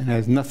 It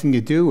has nothing to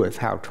do with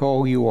how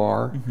tall you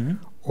are,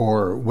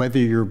 or whether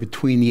you're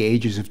between the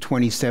ages of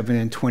 27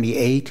 and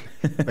 28,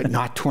 but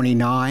not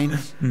 29,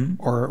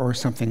 or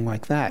something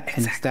like that.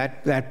 Exactly.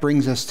 And that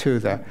brings us to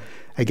the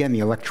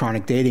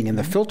electronic dating and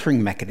the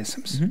filtering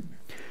mechanisms.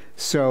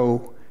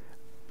 So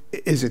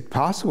is it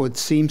possible? It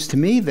seems to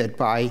me that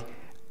by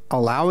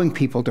allowing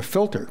people to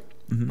filter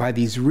by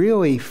these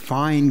really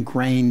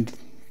fine-grained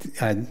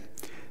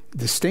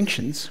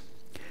distinctions,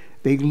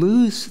 they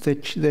lose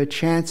the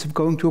chance of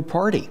going to a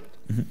party,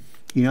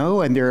 you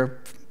know, and there are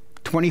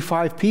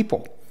 25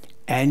 people,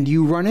 and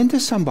you run into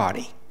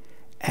somebody,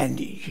 and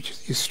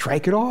you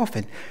strike it off,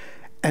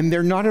 and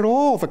they're not at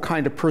all the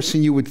kind of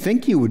person you would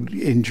think you would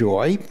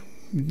enjoy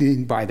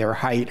by their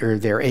height or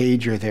their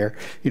age or their,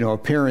 you know,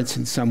 appearance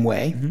in some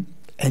way,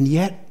 and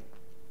yet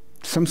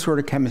some sort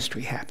of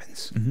chemistry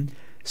happens.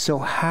 So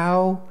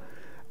how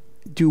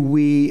do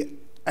we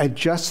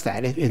adjust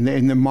that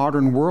in the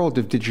modern world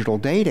of digital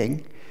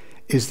dating?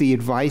 Is the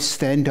advice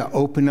then to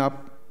open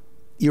up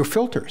your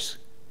filters,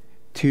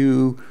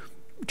 to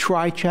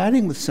try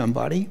chatting with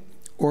somebody,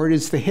 or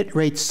is the hit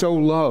rate so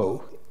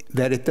low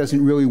that it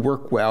doesn't really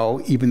work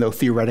well, even though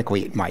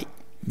theoretically it might?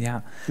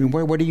 Yeah. I mean,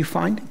 what are you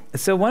finding?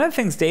 So one of the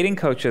things dating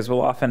coaches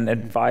will often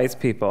advise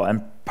people,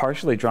 and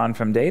partially drawn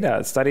from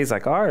data, studies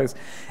like ours,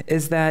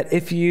 is that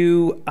if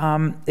you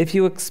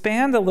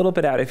expand a little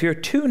bit out, if you're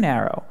too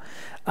narrow,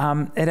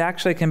 it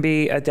actually can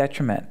be a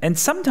detriment. And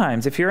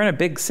sometimes if you're in a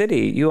big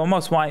city, you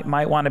almost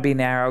might want to be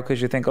narrow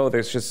because you think, oh,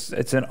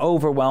 it's an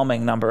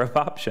overwhelming number of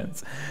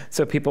options.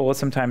 So people will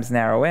sometimes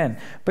narrow in.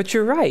 But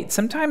you're right.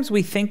 Sometimes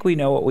we think we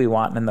know what we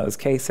want in those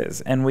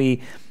cases, and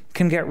we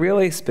can get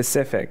really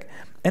specific.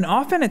 And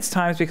often it's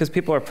times because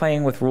people are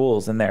playing with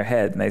rules in their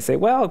head, and they say,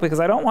 well, because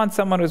I don't want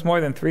someone who's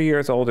more than 3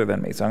 years older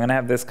than me, so I'm going to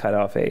have this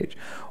cutoff age,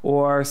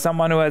 or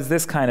someone who has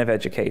this kind of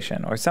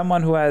education, or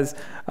someone who has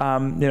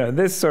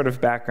this sort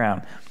of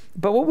background.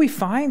 But what we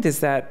find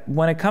is that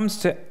when it comes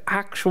to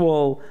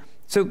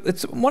so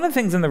it's one of the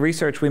things in the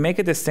research, we make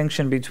a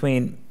distinction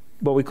between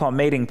what we call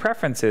mating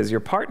preferences, your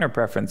partner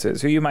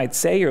preferences, who you might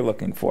say you're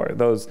looking for,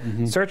 those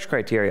search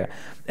criteria,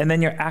 and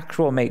then your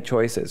actual mate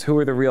choices, who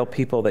are the real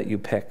people that you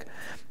pick.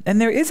 And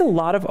there is a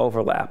lot of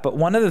overlap, but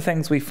one of the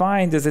things we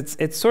find is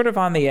it's sort of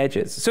on the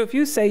edges. So if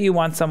you say you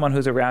want someone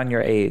who's around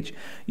your age,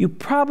 you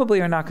probably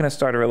are not going to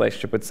start a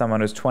relationship with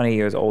someone who's 20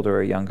 years older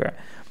or younger.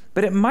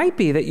 But it might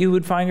be that you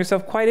would find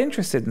yourself quite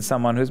interested in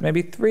someone who's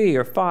maybe 3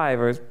 or 5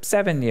 or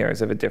 7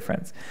 years of a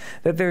difference.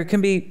 That there can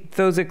be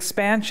those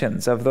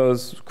expansions of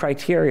those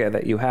criteria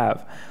that you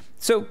have.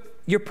 So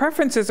your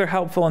preferences are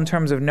helpful in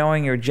terms of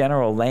knowing your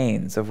general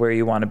lanes of where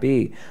you want to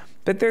be.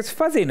 But there's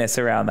fuzziness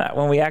around that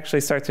when we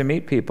actually start to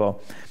meet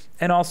people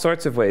in all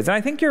sorts of ways. And I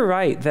think you're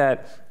right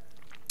that,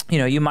 you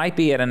know, you might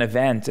be at an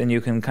event and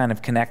you can kind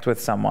of connect with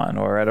someone,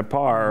 or at a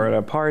bar or at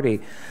a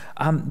party.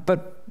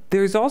 But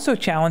there's also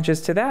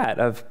challenges to that,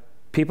 of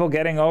people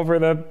getting over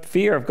the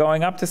fear of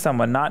going up to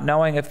someone, not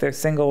knowing if they're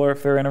single or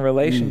if they're in a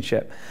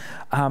relationship.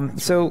 What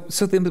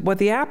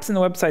the apps and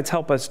the websites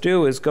help us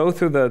do is go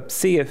through the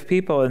sea of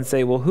people and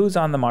say, well, who's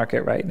on the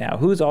market right now?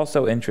 Who's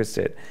also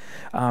interested?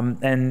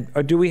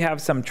 Or do we have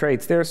some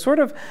traits? They're sort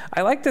of,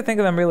 I like to think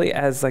of them really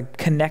as like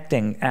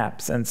connecting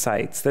apps and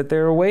sites, that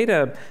they're a way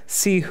to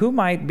see who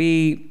might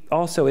be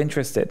also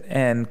interested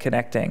in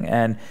connecting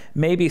and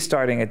maybe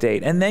starting a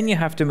date. And then you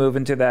have to move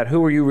into that,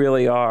 who you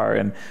really are,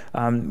 and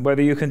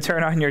whether you can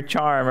turn on your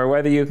charm, or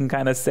whether you can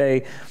kind of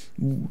say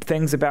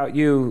things about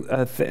you,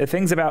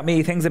 things about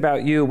me, things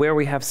about you, where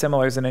we have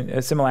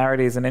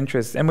similarities and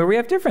interests, and where we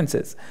have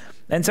differences.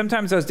 And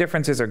sometimes those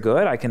differences are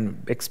good. I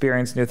can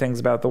experience new things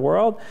about the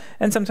world,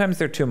 and sometimes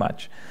they're too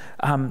much.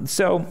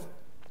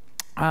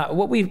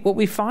 What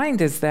we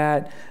find is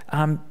that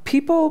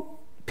people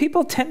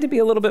tend to be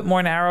a little bit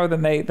more narrow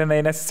than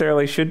they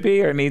necessarily should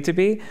be or need to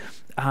be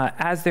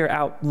as they're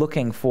out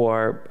looking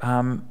for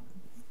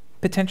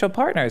potential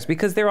partners,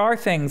 because there are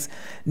things.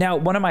 Now,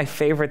 one of my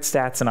favorite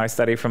stats in our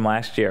study from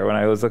last year, when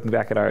I was looking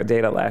back at our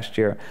data last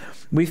year,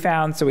 we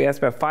found, so we asked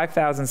about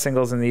 5,000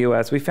 singles in the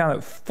US, we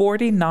found that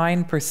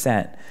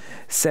 49%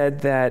 said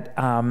that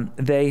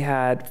they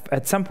had,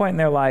 at some point in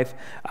their life,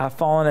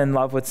 fallen in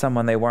love with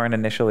someone they weren't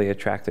initially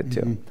attracted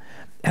to.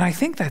 And I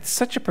think that's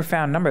such a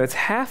profound number. That's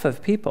half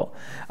of people,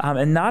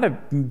 and not a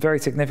very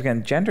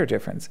significant gender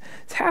difference.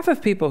 It's half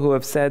of people who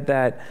have said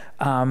that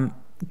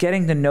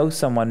getting to know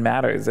someone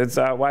matters. It's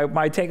why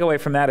my takeaway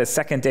from that is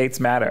second dates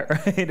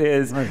matter. It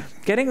is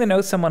getting to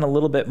know someone a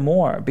little bit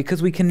more,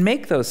 because we can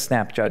make those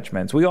snap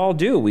judgments. We all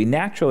do. We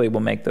naturally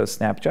will make those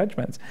snap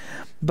judgments.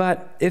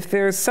 But if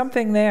there's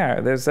something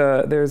there, there's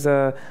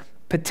a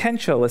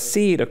potential, a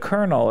seed, a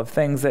kernel of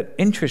things that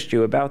interest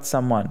you about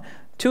someone,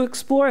 to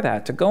explore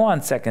that, to go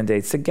on second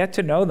dates, to get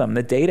to know them.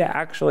 The data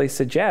actually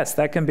suggests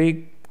that can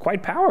be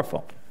quite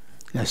powerful.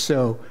 Yeah,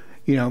 so,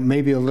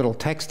 maybe a little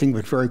texting,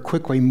 but very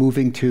quickly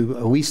moving to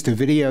at least a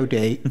video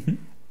date.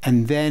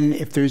 And then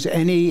if there's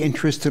any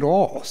interest at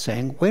all,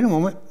 saying, wait a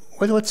moment,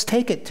 let's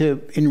take it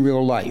to in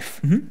real life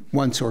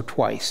once or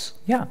twice.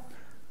 Yeah.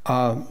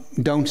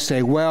 Don't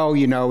say, well,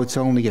 it's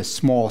only a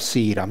small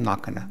seed. I'm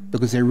not going to,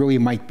 because there really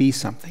might be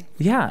something.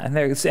 Yeah, and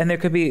there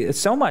could be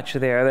so much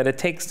there that it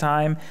takes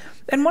time.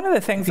 And one of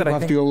the things that I think... People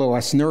have to be a little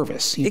less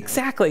nervous.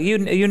 Exactly.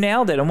 You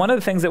nailed it. And one of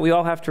the things that we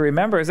all have to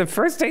remember is that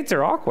first dates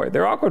are awkward.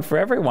 They're awkward for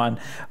everyone.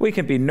 We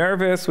could be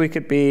nervous. We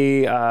could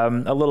be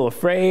a little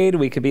afraid.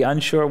 We could be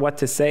unsure what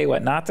to say,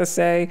 what not to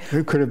say.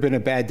 It could have been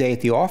a bad day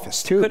at the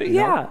office, too.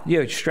 Yeah.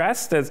 You're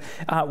stressed. As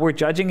we're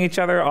judging each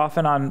other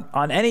often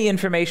on any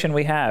information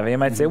we have. You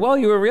might say, well,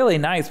 you were really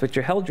nice, but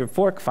you held your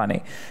fork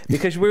funny.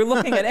 Because we're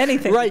looking at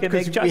anything we can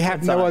make judgments on. We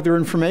have no other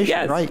information.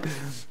 Yes. Right.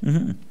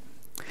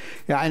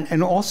 Yeah,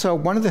 and also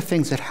one of the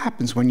things that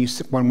happens when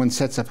one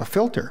sets up a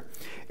filter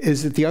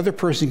is that the other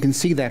person can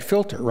see that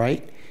filter,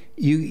 right?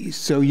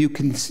 So you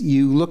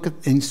look at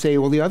and say,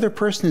 well, the other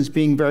person is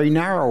being very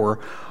narrow, or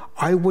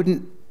I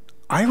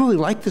really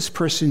like this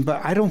person,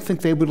 but I don't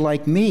think they would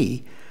like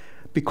me,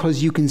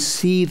 because you can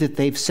see that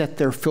they've set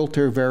their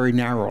filter very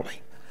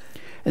narrowly.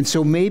 And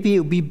so maybe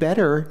it would be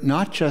better,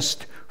 not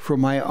just for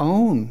my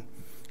own,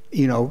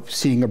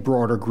 seeing a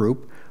broader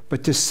group,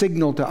 but to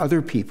signal to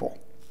other people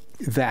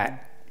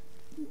that,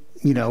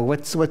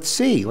 let's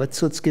see,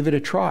 let's give it a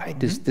try.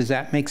 Does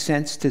that make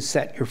sense, to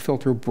set your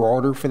filter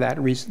broader for that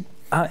reason?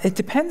 It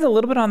depends a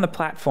little bit on the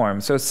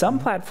platform. So some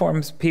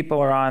platforms people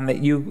are on that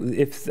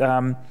if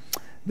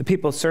the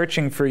people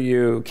searching for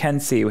you can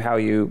see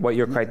what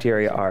your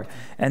criteria are,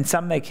 and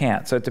some they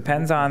can't. So it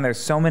depends on, there's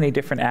so many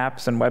different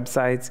apps and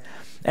websites.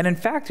 And in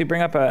fact, you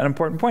bring up an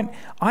important point.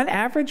 On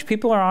average,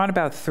 people are on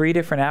about 3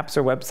 different apps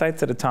or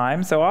websites at a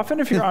time. So often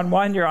if you're on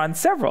one, you're on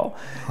several.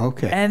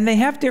 Okay. And they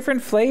have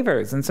different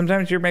flavors. And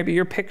sometimes maybe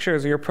your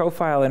pictures or your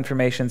profile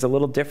information is a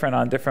little different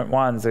on different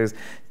ones. There's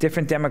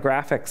different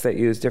demographics that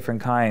use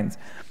different kinds.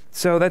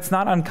 So that's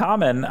not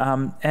uncommon,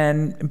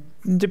 and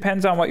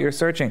depends on what you're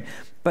searching.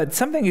 But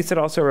something you said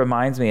also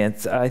reminds me,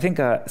 it's, I think,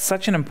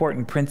 such an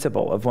important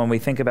principle of when we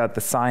think about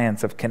the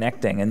science of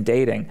connecting and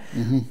dating,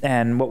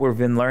 and what we've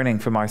been learning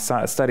from our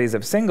studies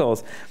of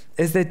singles,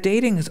 is that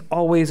dating is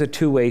always a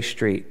two-way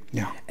street.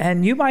 Yeah.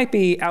 And you might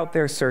be out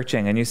there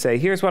searching, and you say,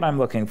 here's what I'm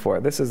looking for.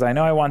 I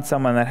know I want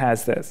someone that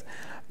has this.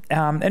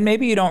 And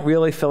maybe you don't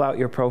really fill out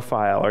your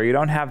profile, or you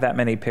don't have that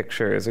many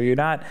pictures, or you're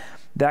not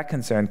that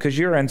concerned, because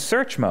you're in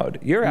search mode.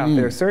 You're out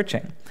there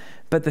searching.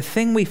 But the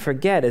thing we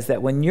forget is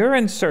that when you're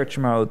in search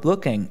mode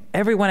looking,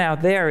 everyone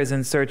out there is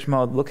in search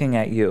mode looking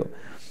at you.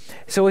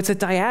 So it's a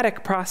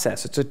dyadic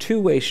process. It's a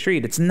two-way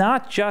street. It's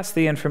not just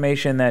the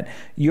information that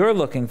you're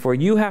looking for.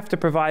 You have to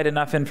provide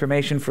enough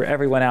information for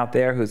everyone out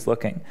there who's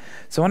looking.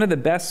 So one of the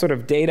best sort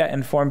of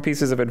data-informed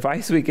pieces of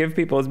advice we give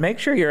people is make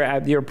sure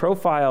your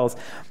profiles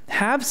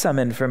have some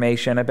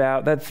information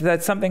about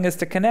that something is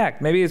to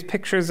connect. Maybe it's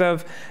pictures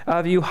of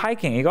you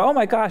hiking. You go, oh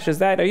my gosh, are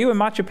you in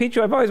Machu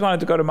Picchu? I've always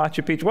wanted to go to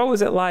Machu Picchu. What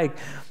was it like?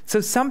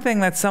 So something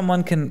that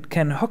someone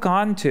can hook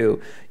on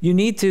to. You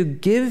need to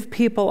give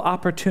people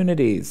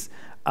opportunities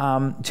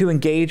to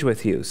engage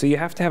with you. So you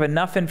have to have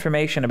enough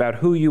information about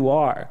who you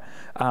are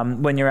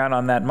when you're out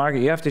on that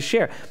market. You have to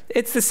share.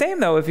 It's the same,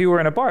 though, if you were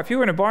in a bar. If you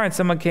were in a bar and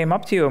someone came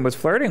up to you and was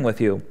flirting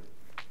with you,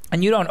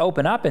 and you don't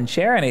open up and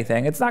share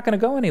anything, it's not going to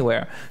go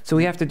anywhere. So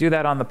we have to do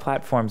that on the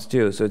platforms,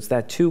 too. So it's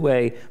that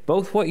two-way,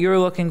 both what you're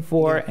looking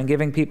for and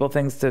giving people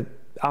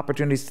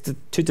opportunities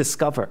to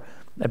discover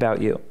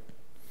about you.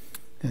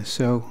 Yeah,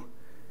 so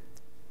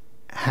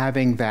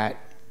having the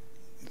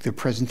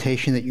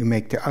presentation that you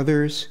make to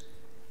others,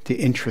 to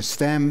interest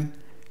them,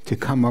 to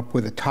come up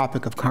with a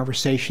topic of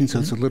conversation so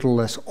it's a little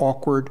less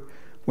awkward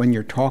when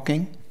you're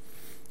talking,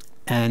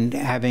 and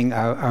having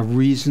a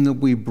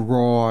reasonably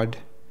broad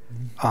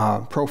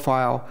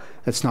profile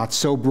that's not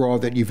so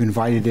broad that you've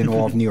invited in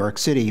all of New York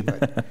City,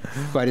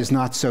 but is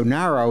not so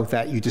narrow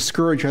that you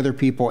discourage other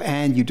people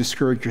and you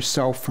discourage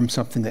yourself from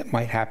something that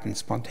might happen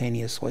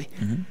spontaneously.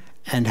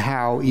 And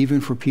how, even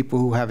for people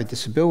who have a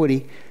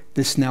disability,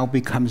 this now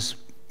becomes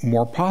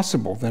more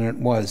possible than it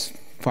was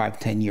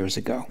 5-10 years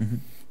ago,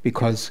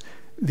 because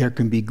there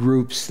can be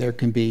groups, there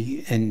can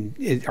be, and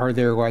are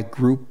there like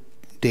group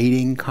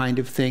dating kind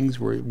of things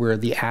where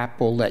the app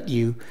will let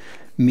you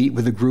meet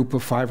with a group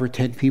of 5 or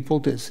 10 people?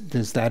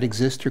 Does that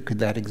exist, or could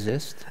that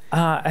exist?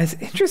 It's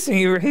interesting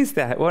you raised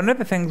that. One of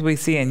the things we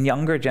see in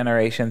younger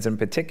generations in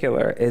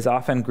particular is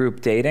often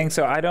group dating.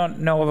 So I don't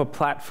know of a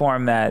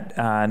platform that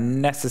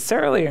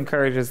necessarily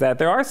encourages that.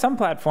 There are some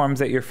platforms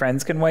that your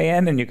friends can weigh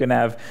in, and you can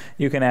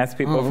ask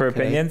people for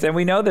opinions. And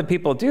we know that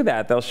people do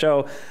that. They'll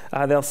send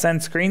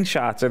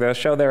screenshots, or they'll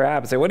show their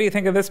apps. Say, what do you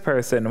think of this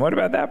person? What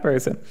about that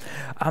person?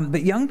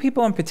 But young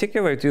people in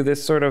particular do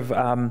this sort of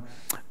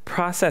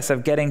process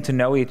of getting to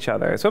know each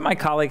other. It's what my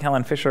colleague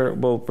Helen Fisher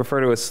will refer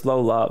to as slow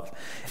love.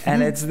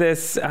 And it's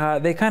this,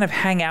 they kind of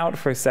hang out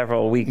for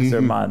several weeks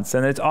or months,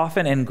 and it's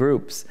often in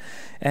groups.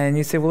 And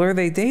you say, well, are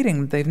they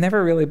dating? They've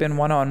never really been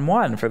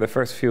one-on-one for the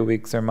first few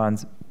weeks or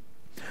months.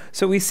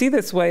 So we see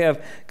this way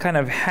of kind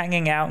of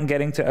hanging out and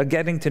getting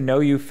to know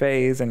you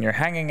phase, and you're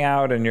hanging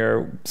out and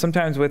you're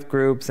sometimes with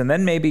groups, and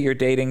then maybe you're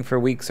dating for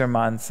weeks or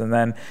months, and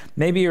then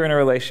maybe you're in a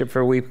relationship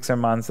for weeks or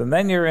months, and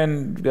then you're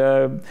in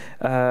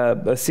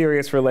a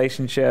serious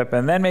relationship,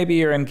 and then maybe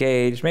you're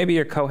engaged, maybe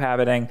you're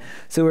cohabiting.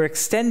 So we're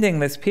extending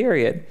this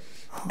period.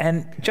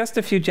 And just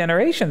a few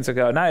generations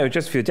ago, not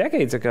just a few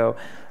decades ago,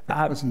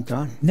 that wasn't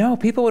done. No,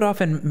 people would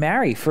often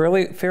marry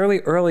fairly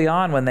early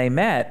on when they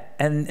met.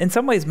 And in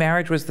some ways,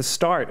 marriage was the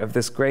start of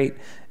this great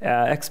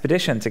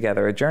expedition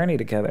together, a journey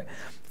together.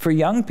 For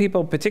young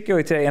people,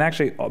 particularly today, and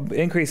actually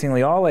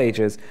increasingly all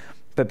ages,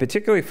 but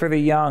particularly for the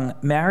young,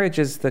 marriage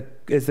is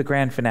the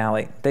grand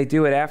finale. They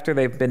do it after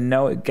they've been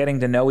getting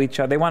to know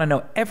each other. They want to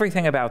know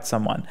everything about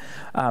someone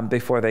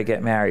before they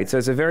get married. So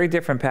it's a very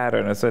different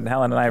pattern. So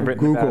Helen and I have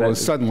written Google about it.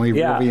 is suddenly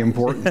really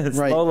important.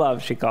 Right. Slow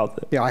love, she calls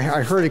it. Yeah,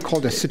 I heard it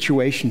called a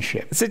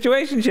situationship.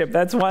 Situationship,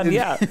 that's one,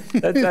 yeah.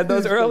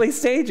 Those early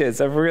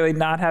stages of really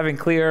not having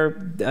clear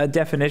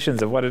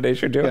definitions of what it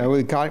is you're doing. Yeah,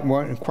 we got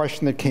one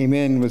question that came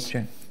in was,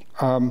 sure.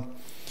 Are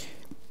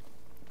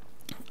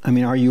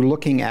you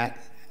looking at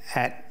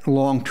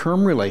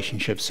long-term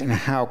relationships and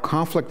how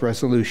conflict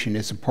resolution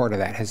is a part of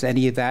that? Has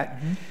any of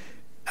that,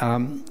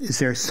 is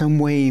there some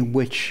way in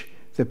which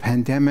the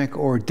pandemic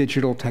or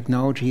digital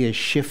technology has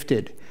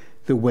shifted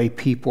the way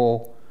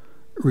people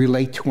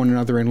relate to one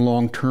another in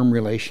long-term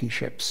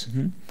relationships?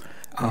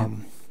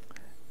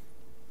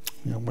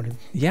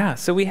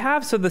 So we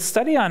have, the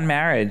study on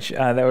marriage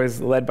that was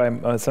led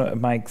by some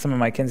of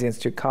my Kinsey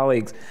Institute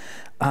colleagues,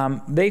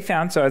 they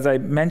found, so as I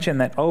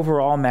mentioned, that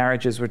overall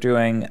marriages were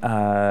doing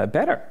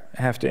better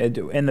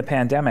in the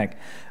pandemic.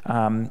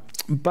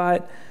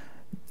 But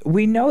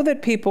we know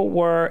that people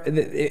were,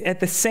 at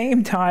the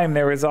same time,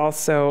 there was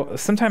also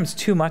sometimes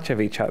too much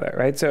of each other,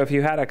 right? So if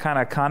you had a kind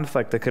of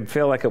conflict that could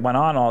feel like it went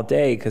on all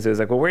day, because it was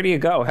like, well, where do you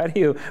go? Where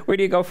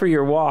do you go for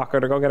your walk, or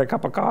to go get a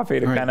cup of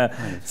coffee to kind of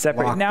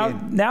separate?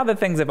 Now that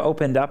things have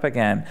opened up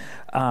again,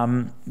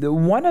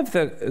 one of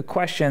the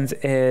questions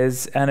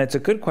is, and it's a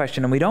good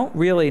question, and we don't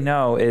really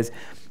know, is,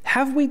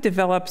 have we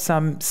developed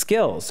some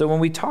skills? So when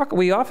we talk,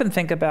 we often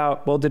think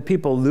about, well, did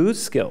people lose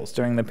skills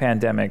during the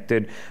pandemic?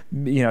 Did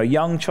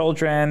young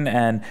children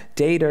and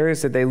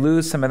daters, did they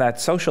lose some of that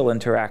social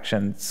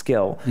interaction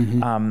skill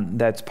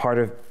that's part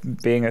of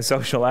being a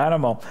social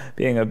animal,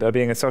 being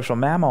a social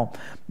mammal?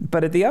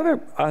 But at the other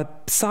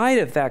side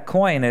of that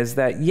coin is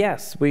that,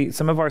 yes,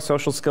 some of our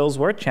social skills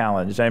were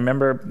challenged. I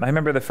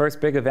remember the first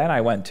big event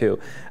I went to,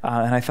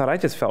 and I thought I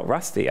just felt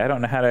rusty. I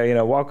don't know how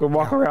to walk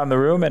around the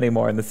room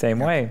anymore in the same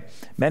way.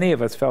 Many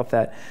of us felt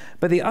that.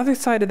 But the other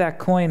side of that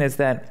coin is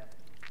that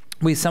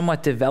we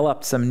somewhat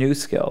developed some new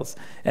skills.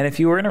 And if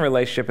you were in a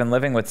relationship and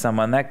living with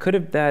someone,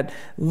 that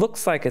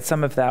looks like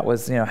some of that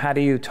was, how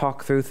do you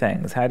talk through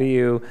things? How do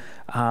you,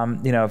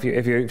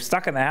 if you're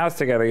stuck in the house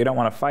together, you don't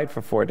want to fight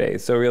for 4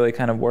 days. So really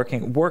kind of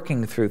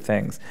working through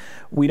things.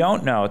 We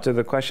don't know, to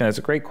the question, it's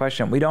a great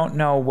question. We don't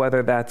know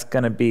whether that's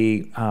going to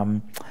be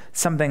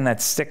something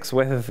that sticks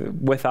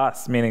with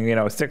us,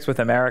 meaning, sticks with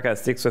America,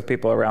 sticks with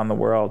people around the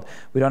world.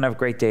 We don't have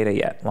great data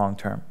yet, long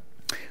term.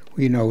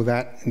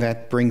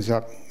 That brings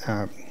up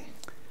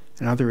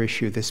another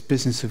issue, this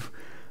business of,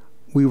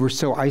 we were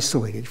so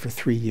isolated for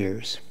 3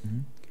 years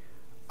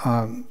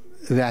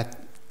that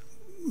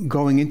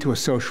going into a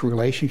social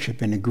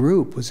relationship in a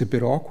group was a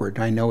bit awkward.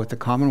 I know at the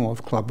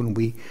Commonwealth Club, when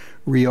we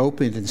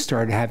reopened and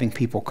started having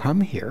people come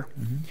here,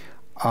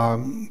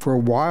 for a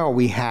while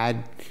we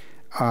had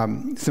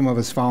some of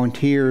us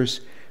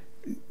volunteers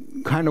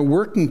kind of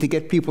working to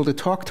get people to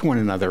talk to one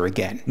another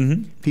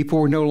again. People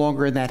were no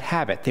longer in that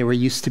habit. They were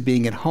used to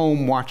being at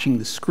home watching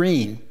the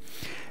screen.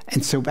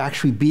 And so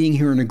actually being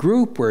here in a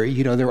group where,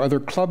 there are other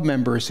club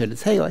members and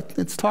it's, hey,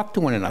 let's talk to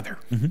one another,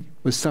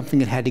 was something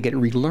that had to get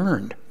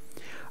relearned.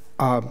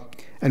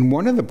 And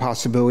one of the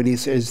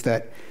possibilities is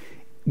that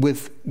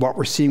with what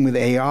we're seeing with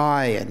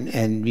AI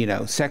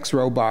and sex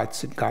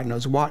robots and God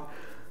knows what,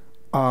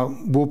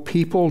 will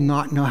people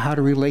not know how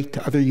to relate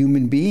to other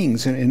human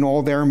beings in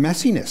all their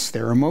messiness,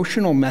 their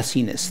emotional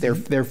messiness,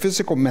 their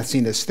physical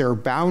messiness, their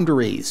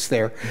boundaries,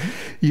 their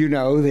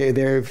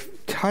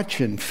touch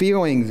and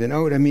feelings and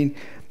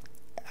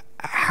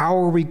how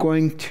are we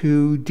going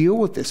to deal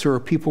with this? Or are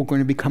people going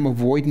to become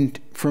avoidant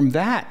from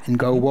that and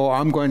go, well,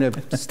 I'm going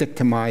to stick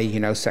to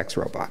my, sex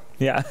robot?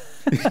 Yeah.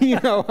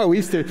 At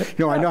least, I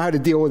know how to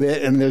deal with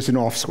it, and there's an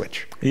off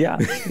switch. Yeah.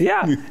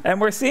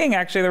 And we're seeing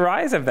actually the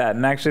rise of that.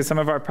 And actually some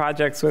of our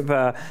projects with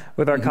our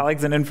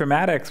colleagues in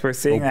informatics, we're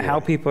seeing how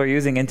people are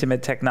using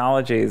intimate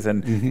technologies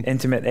and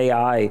intimate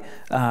AI,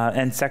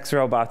 and sex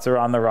robots are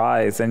on the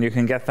rise. And you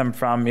can get them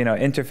from,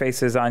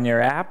 interfaces on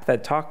your app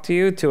that talk to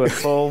you to a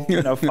full,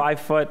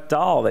 5-foot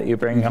doll that you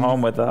bring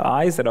home with the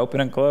eyes that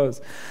open and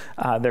close.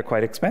 They're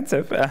quite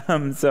expensive.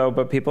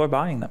 But people are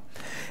buying them.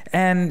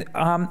 And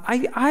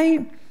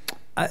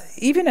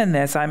even in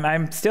this,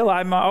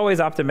 I'm always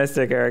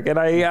optimistic, Eric, and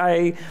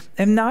I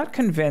am not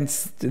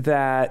convinced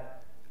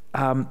that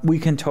we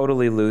can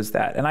totally lose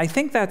that. And I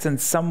think that's in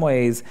some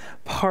ways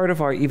part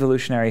of our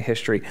evolutionary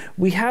history.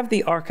 We have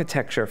the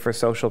architecture for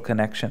social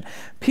connection.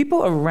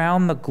 People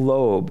around the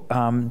globe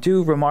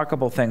do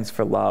remarkable things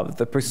for love,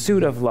 the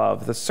pursuit of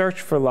love, the search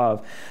for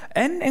love,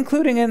 and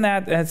including in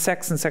that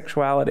sex and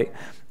sexuality.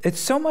 It's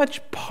so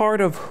much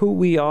part of who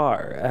we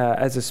are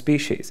as a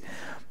species.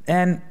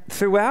 And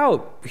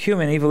throughout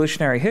human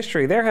evolutionary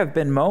history, there have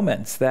been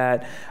moments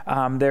that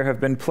there have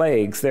been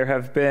plagues, there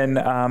have been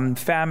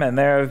famine,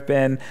 there have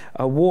been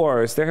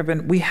wars,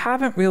 we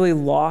haven't really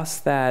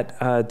lost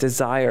that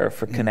desire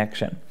for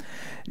connection.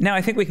 Now,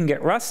 I think we can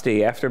get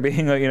rusty after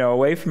being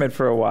away from it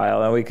for a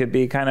while, and we could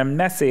be kind of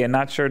messy and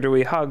not sure, do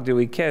we hug, do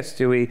we kiss,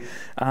 do we...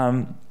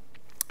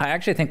 I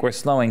actually think we're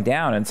slowing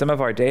down. In some of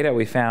our data,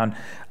 we found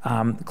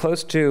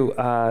close to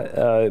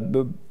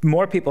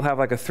more people have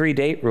like a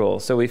 3-date rule.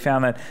 So we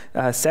found that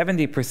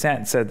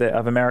 70% said that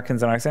of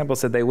Americans in our sample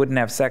said they wouldn't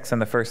have sex on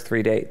the first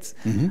 3 dates.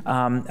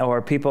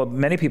 Or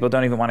many people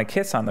don't even want to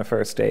kiss on the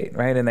first date,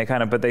 right? And they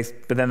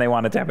but then they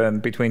want it to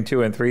happen between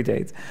 2 and 3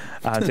 dates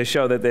to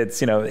show that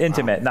it's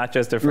intimate, not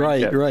just a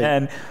friendship. Right.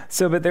 And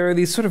so, but there are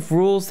these sort of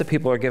rules that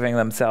people are giving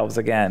themselves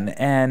again,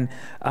 and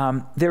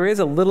there is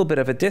a little bit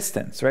of a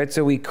distance, right?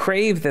 So we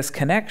crave this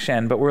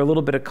connection, but we're a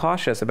little bit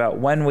cautious about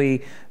when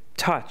we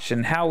touch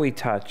and how we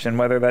touch, and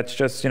whether that's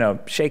just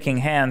shaking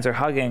hands or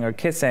hugging or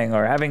kissing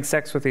or having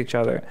sex with each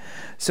other.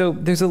 So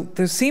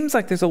there seems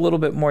like there's a little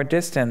bit more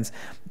distance,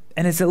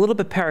 and it's a little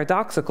bit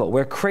paradoxical.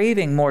 We're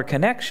craving more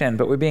connection,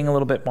 but we're being a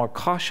little bit more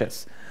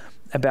cautious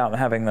about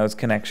having those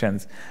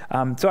connections.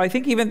 So I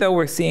think even though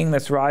we're seeing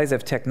this rise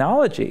of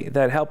technology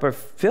that help are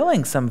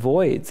filling some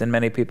voids in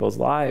many people's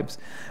lives,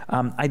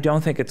 I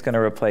don't think it's going to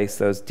replace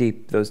those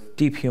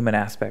deep human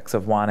aspects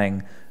of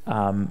wanting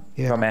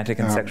romantic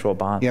and sexual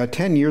bonds.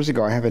 10 years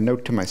ago, I have a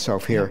note to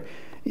myself here.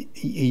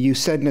 You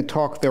said in a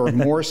talk there were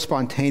more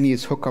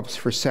spontaneous hookups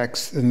for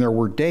sex than there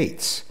were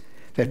dates,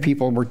 that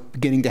people were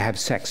beginning to have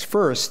sex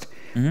first,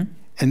 and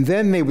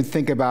then they would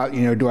think about,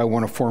 do I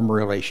want to form a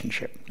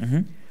relationship?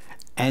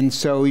 And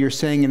so you're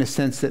saying, in a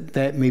sense,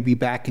 that may be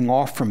backing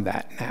off from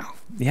that now.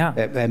 Yeah.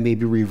 That may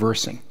be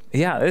reversing.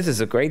 Yeah, this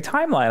is a great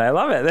timeline. I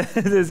love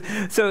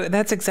it. So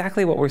that's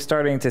exactly what we're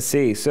starting to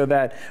see. So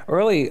that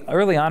early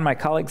on, my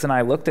colleagues and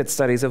I looked at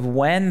studies of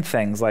when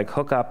things like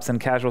hookups and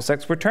casual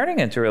sex were turning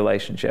into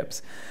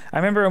relationships. I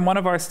remember in one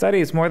of our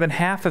studies, more than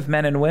half of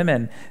men and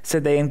women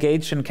said they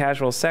engaged in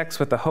casual sex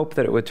with the hope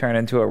that it would turn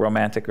into a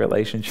romantic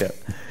relationship.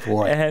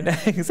 Boy. And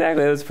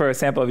exactly, it was for a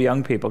sample of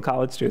young people,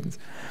 college students.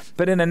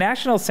 But in a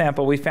national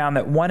sample, we found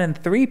that 1 in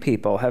 3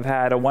 people have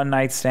had a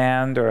one-night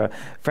stand or a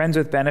friends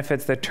with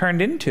benefits that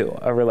turned into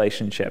a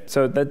relationship.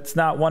 So that's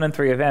not 1 in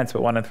 3 events,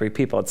 but 1 in 3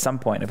 people at some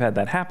point have had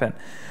that happen.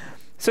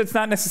 So it's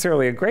not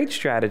necessarily a great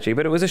strategy,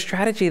 but it was a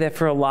strategy that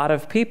for a lot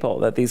of people,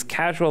 that these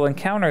casual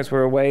encounters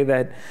were a way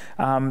that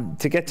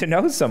to get to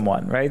know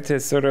someone, right? To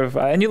sort of,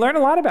 and you learn a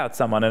lot about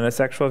someone in a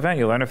sexual event.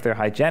 You learn if they're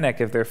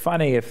hygienic, if they're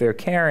funny, if they're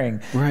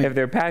caring, if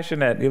they're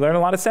passionate. You learn a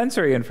lot of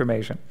sensory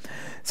information.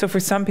 So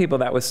for some people,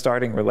 that was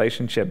starting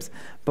relationships.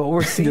 But what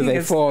we're seeing do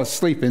they fall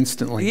asleep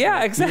instantly?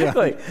 Yeah,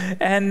 exactly.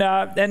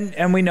 Yeah.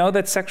 And we know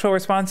that sexual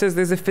responses,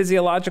 there's a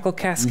physiological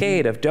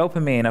cascade of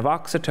dopamine, of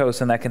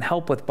oxytocin that can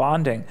help with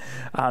bonding.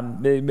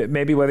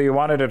 Maybe whether you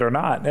wanted it or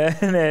not.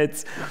 And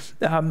it's,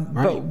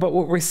 but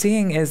what we're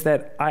seeing is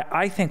that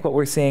I think what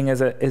we're seeing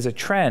is a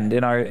trend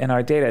in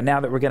our data. Now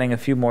that we're getting a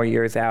few more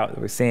years out,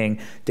 we're seeing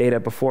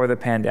data before the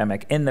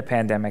pandemic, in the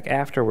pandemic,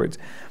 afterwards,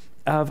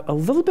 of a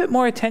little bit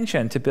more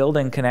attention to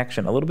building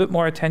connection, a little bit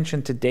more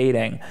attention to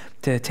dating,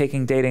 to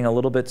taking dating a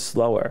little bit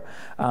slower.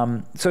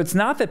 So it's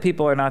not that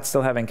people are not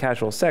still having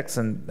casual sex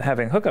and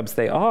having hookups,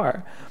 they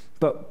are,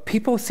 but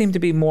people seem to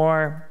be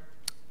more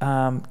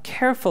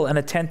careful and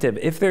attentive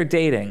if they're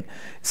dating,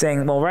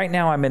 saying, well, right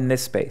now I'm in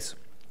this space.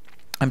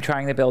 I'm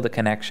trying to build a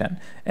connection.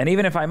 And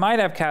even if I might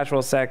have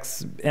casual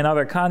sex in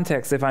other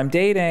contexts, if I'm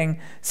dating,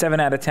 7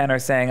 out of 10 are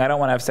saying, I don't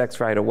want to have sex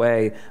right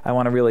away. I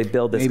want to really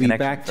build this connection Maybe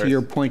back to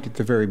your point at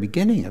the very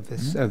beginning of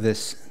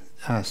this,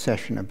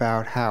 session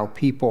about how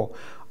people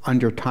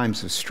under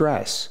times of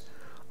stress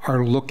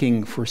are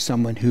looking for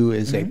someone who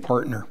is a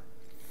partner.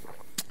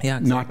 Yeah,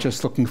 exactly. Not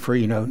just looking for,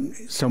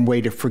 some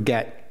way to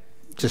forget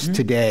just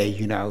today,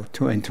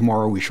 and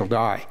tomorrow we shall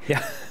die.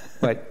 Yeah.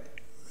 But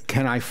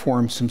can I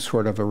form some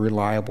sort of a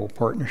reliable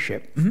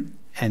partnership?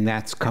 And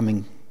that's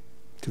coming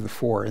to the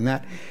fore. And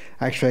that,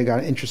 actually, I got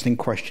an interesting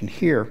question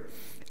here.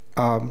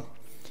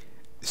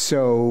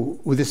 So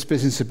with this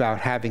business about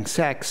having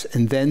sex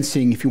and then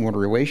seeing if you want a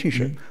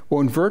relationship, well,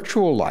 in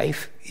virtual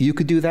life, you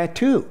could do that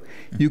too.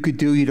 You could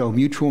do,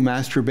 mutual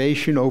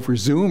masturbation over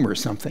Zoom or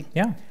something.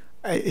 Yeah.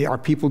 Are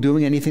people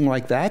doing anything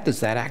like that? Does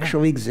that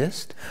actually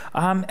exist?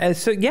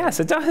 So yes,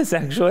 it does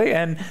actually.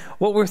 And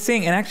what we're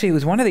seeing, and actually it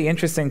was one of the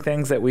interesting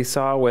things that we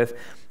saw with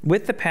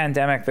the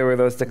pandemic, there were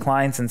those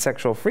declines in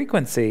sexual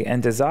frequency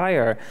and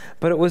desire,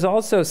 but it was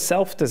also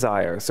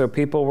self-desire. So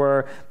people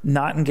were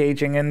not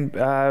engaging in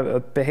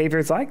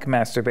behaviors like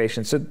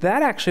masturbation. So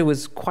that actually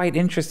was quite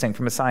interesting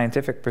from a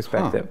scientific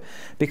perspective,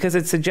 because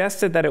it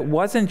suggested that it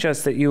wasn't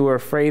just that you were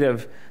afraid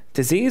of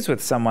disease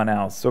with someone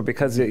else, or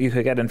because you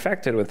could get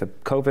infected with a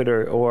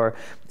COVID, or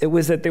it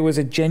was that there was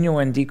a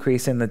genuine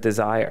decrease in the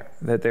desire,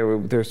 that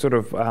there's sort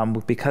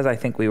of, because I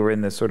think we were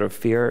in this sort of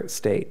fear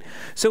state.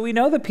 So we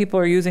know that people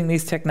are using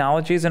these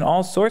technologies in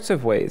all sorts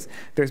of ways.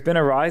 There's been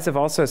a rise of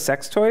also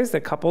sex toys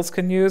that couples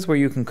can use where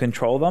you can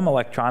control them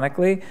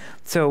electronically.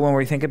 So when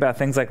we think about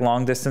things like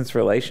long distance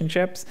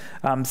relationships,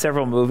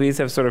 several movies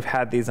have sort of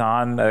had these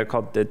on,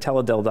 called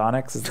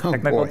teledildonics is the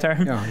technical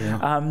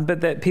term, but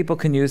that people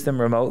can use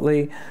them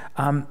remotely.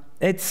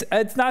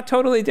 It's not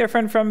totally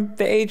different from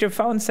the age of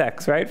phone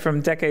sex, right,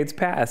 from decades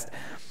past.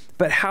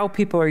 But how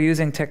people are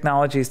using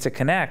technologies to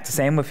connect,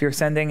 same if you're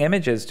sending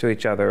images to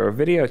each other or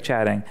video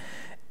chatting.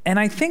 And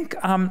I think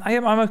I'm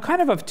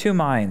kind of two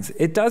minds.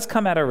 It does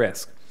come at a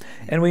risk.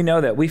 And we know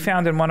that. We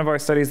found in one of our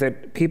studies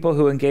that people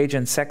who engage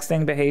in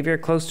sexting behavior,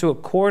 close to a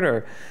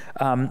quarter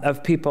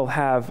of people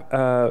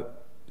have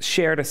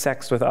shared a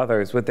sex with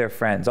others, with their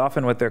friends,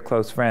 often with their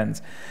close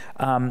friends.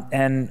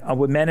 And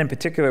with men in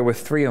particular, with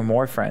 3 or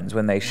more friends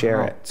when they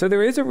share it. So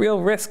there is a real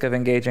risk of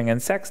engaging in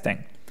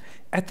sexting.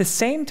 At the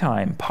same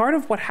time, part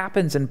of what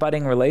happens in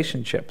budding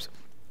relationships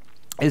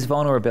is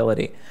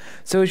vulnerability.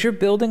 So as you're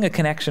building a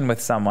connection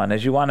with someone,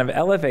 as you want to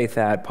elevate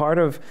that, part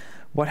of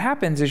what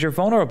happens is you're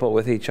vulnerable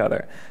with each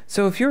other.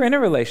 So if you're in a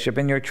relationship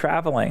and you're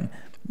traveling,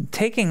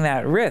 taking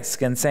that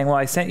risk and saying, well,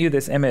 I sent you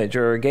this image,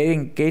 or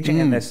engaging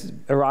in this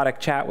erotic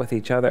chat with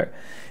each other,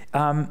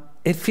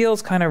 it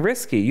feels kind of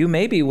risky. You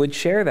maybe would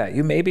share that.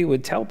 You maybe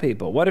would tell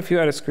people. What if you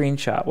had a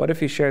screenshot? What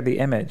if you shared the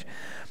image?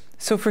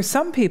 So for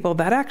some people,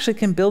 that actually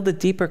can build a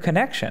deeper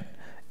connection.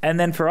 And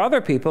then for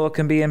other people, it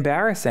can be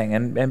embarrassing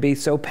and be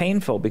so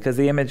painful because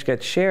the image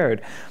gets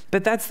shared.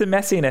 But that's the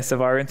messiness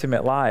of our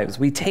intimate lives.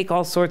 We take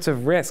all sorts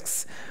of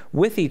risks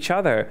with each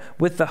other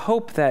with the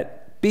hope that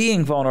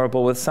being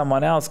vulnerable with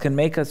someone else can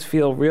make us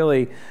feel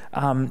really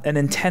an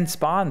intense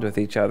bond with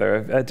each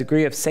other, a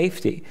degree of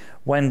safety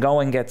when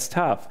going gets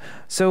tough.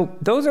 So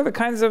those are the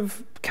kinds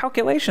of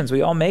calculations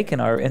we all make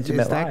in our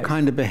intimate lives. Is that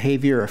kind of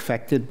behavior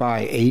affected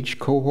by age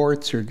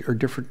cohorts or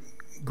different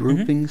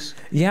groupings?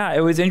 Yeah, it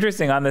was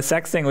interesting. On the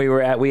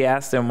sexting we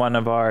asked in one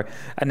of our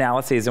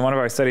analyses, in one of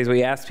our studies,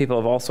 we asked people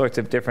of all sorts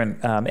of different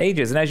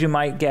ages. And as you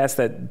might guess,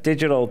 that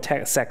digital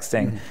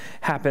sexting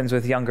happens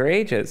with younger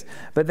ages.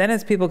 But then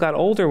as people got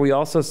older, we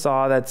also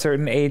saw that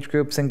certain age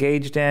groups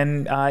engaged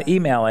in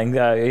emailing,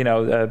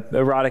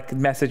 erotic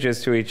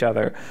messages to each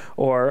other.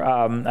 Or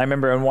I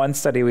remember in one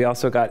study, we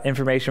also got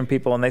information from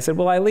people, and they said,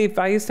 well, I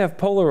used to have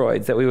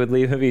Polaroids that we would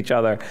leave of each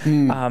other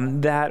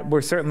that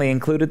were certainly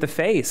included the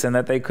face, and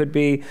that they could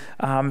be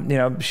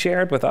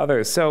shared with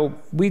others. So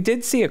we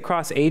did see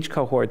across age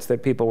cohorts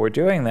that people were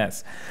doing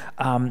this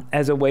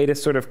as a way to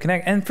sort of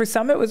connect. And for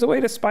some, it was a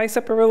way to spice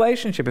up a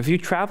relationship. If you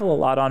travel a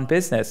lot on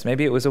business,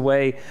 maybe it was a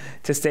way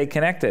to stay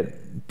connected.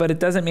 But it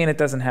doesn't mean it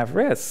doesn't have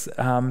risks.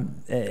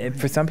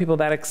 For some people,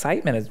 that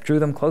excitement drew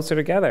them closer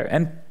together.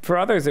 And for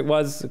others, it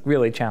was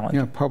really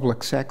challenging.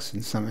 Public sex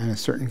in a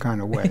certain kind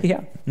of way.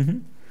 Yeah.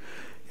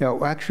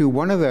 Actually,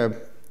 one of the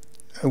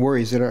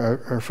worries that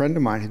a friend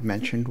of mine had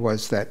mentioned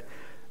was that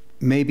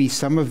maybe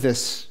some of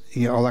this,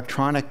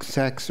 electronic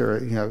sex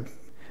or,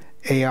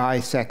 AI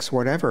sex,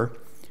 whatever,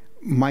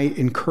 might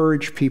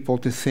encourage people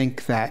to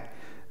think that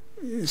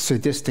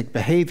sadistic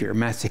behavior,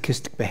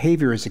 masochistic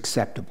behavior is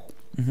acceptable.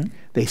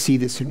 They see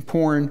this in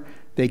porn,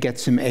 they get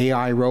some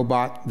AI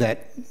robot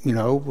that,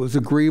 was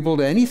agreeable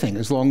to anything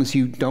as long as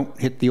you don't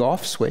hit the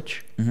off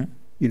switch,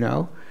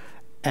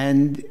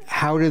 and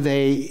how do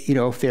they,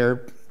 if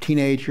they're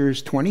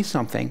teenagers,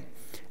 20-something,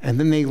 and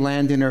then they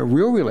land in a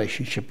real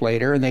relationship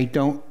later and they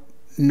don't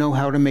know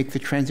how to make the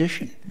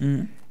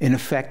transition. In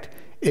effect,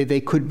 they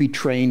could be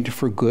trained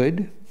for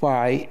good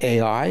by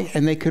AI,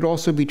 and they could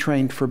also be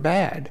trained for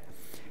bad.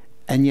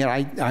 And yet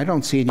I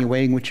don't see any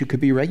way in which it could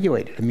be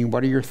regulated. I mean,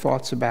 what are your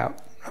thoughts about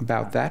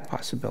about that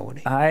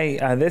possibility?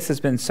 This has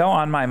been so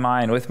on my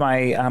mind with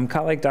my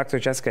colleague, Dr.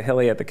 Jessica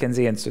Hilley at the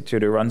Kinsey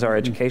Institute, who runs our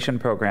education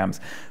programs.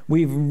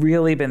 We've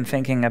really been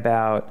thinking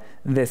about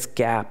this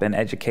gap in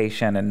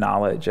education and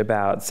knowledge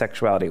about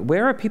sexuality.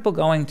 Where are people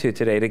going to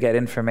today to get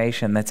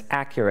information that's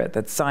accurate,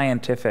 that's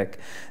scientific,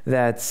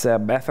 that's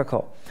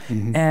ethical?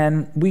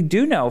 And we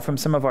do know from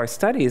some of our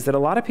studies that a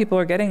lot of people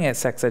are getting a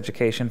sex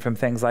education from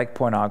things like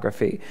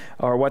pornography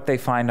or what they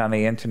find on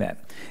the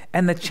internet.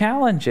 And the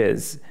challenge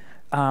is,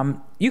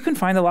 you can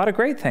find a lot of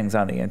great things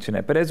on the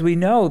internet, but as we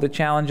know, the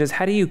challenge is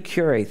how do you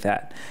curate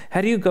that?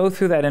 How do you go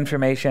through that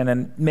information,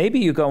 and maybe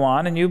you go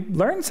on and you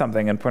learn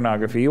something in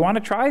pornography. You want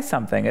to try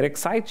something. It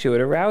excites you.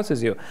 It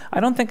arouses you. I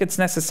don't think it's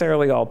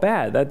necessarily all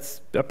bad.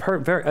 That's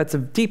a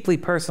deeply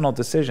personal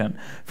decision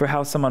for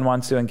how someone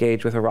wants to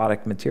engage with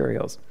erotic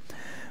materials.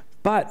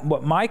 But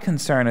what my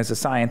concern as a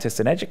scientist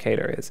and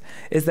educator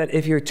is that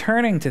if you're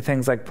turning to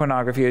things like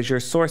pornography as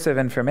your source of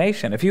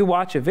information, if you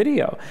watch a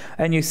video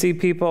and you see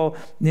people,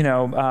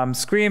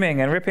 screaming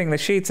and ripping the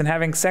sheets and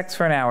having sex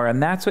for an hour,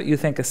 and that's what you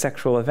think a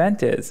sexual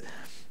event is,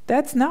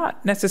 that's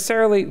not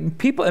necessarily in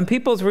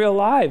people's real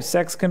lives.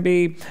 Sex can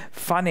be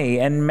funny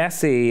and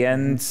messy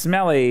and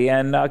smelly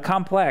and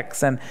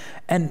complex. And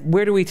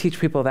where do we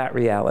teach people that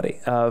reality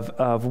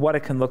of what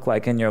it can look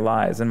like in your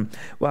lives? And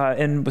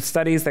in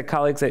studies that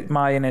colleagues at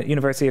my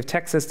University of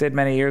Texas did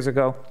many years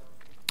ago,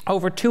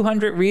 over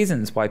 200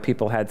 reasons why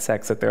people had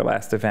sex at their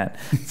last event.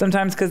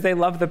 Sometimes because they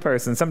love the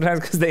person, sometimes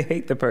because they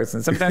hate the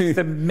person, sometimes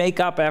to make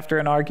up after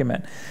an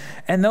argument.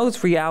 And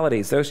those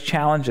realities, those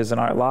challenges in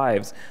our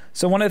lives.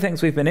 So one of the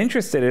things we've been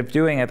interested in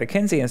doing at the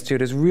Kinsey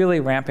Institute is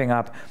really ramping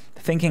up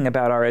thinking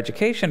about our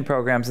education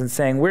programs and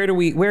saying,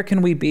 where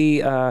can we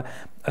be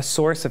a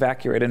source of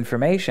accurate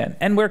information,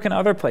 and where can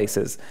other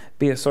places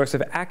be a source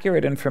of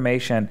accurate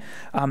information?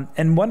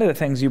 And one of the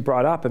things you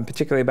brought up, and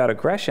particularly about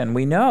aggression,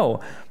 we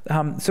know,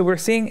 so we're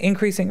seeing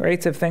increasing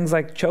rates of things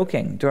like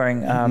choking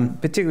during,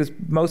 particularly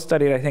most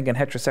studied, I think, in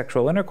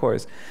heterosexual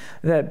intercourse,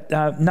 that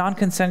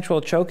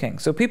non-consensual choking.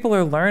 So people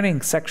are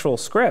learning sexual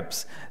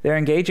scripts. They're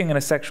engaging in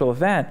a sexual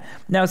event.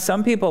 Now,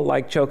 some people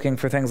like choking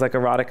for things like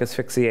erotic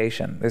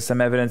asphyxiation. There's some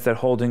evidence that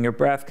holding your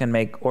breath can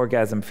make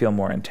orgasm feel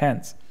more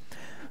intense.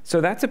 So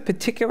that's a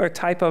particular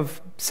type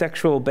of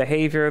sexual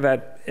behavior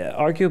that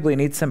arguably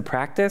needs some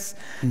practice,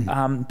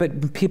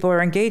 but people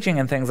are engaging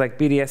in things like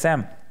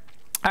BDSM.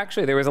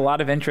 Actually, there was a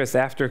lot of interest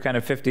after kind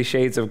of 50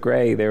 Shades of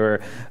Grey. There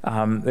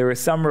were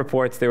some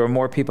reports there were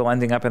more people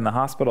ending up in the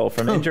hospital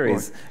from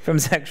injuries from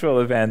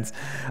sexual events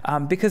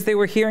because they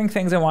were hearing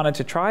things and wanted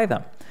to try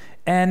them.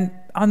 And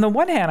on the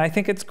one hand, I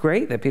think it's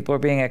great that people are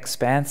being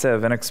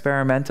expansive and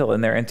experimental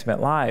in their intimate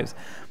lives,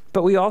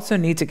 but we also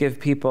need to give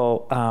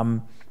people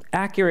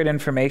accurate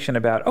information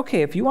about,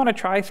 okay, if you want to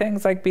try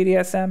things like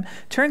BDSM,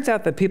 turns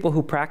out that people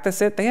who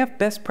practice it, they have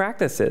best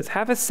practices.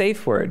 Have a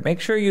safe word. Make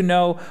sure you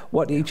know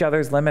what each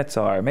other's limits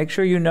are. Make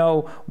sure you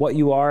know what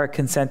you are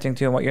consenting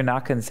to and what you're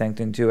not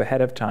consenting to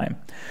ahead of time.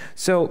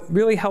 So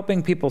really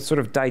helping people sort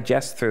of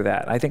digest through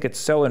that. I think it's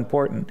so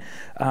important.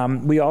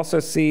 We also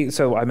see,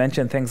 so I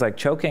mentioned things like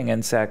choking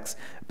in sex,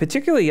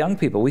 particularly young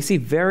people. We see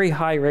very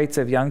high rates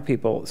of young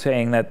people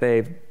saying that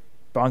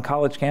on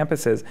college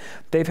campuses,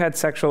 they've had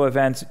sexual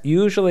events,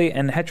 usually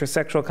in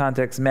heterosexual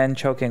contexts, men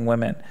choking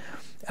women,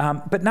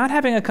 but not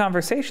having a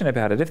conversation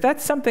about it. If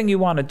that's something you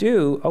want to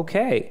do,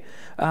 okay,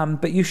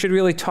 but you should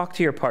really talk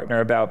to your partner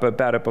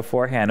about it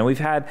beforehand. And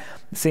we've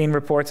seen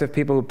reports of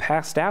people who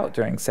passed out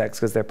during sex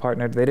because they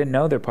didn't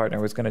know their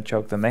partner was going to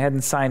choke them. They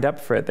hadn't signed up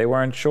for it. They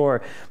weren't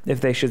sure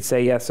if they should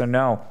say yes or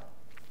no.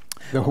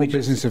 The whole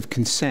business of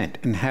consent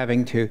and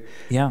having to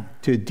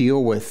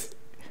deal with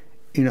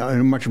in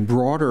a much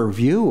broader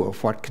view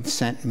of what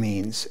consent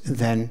means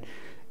than,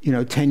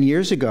 10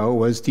 years ago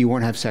was, do you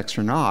want to have sex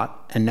or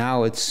not? And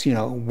now it's,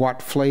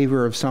 what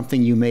flavor of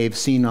something you may have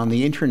seen on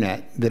the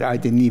internet that I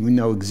didn't even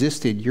know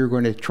existed, you're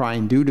going to try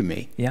and do to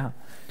me. Yeah.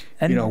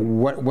 And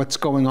what's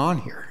going on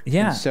here?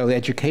 Yeah. And so the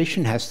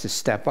education has to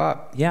step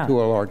up to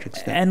a large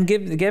extent.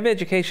 And give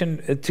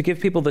education to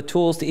give people the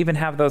tools to even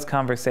have those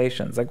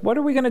conversations. Like, what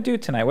are we going to do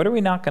tonight? What are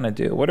we not going to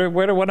do? What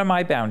are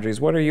my boundaries?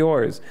 What are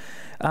yours?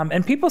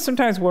 And people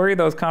sometimes worry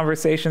those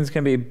conversations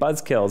can be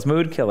buzzkills,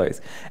 mood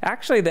killers.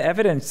 Actually, the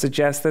evidence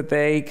suggests that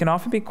they can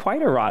often be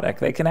quite erotic.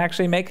 They can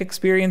actually make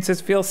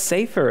experiences feel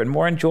safer and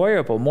more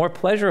enjoyable, more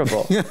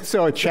pleasurable.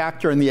 So a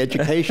chapter in the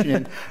education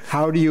in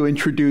how do you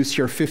introduce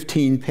your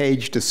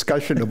 15-page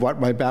discussion of what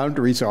my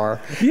boundaries are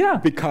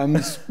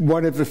becomes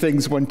one of the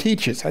things one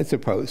teaches, I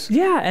suppose.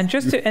 Yeah, and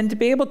to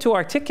be able to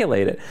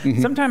articulate it.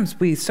 Sometimes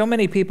so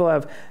many people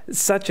have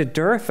such a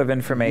dearth of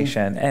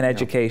information and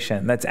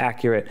education that's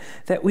accurate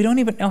that we don't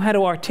even know how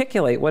to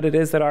articulate what it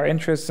is that our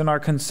interests and our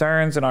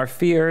concerns and our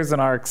fears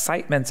and our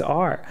excitements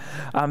are.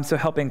 So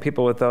helping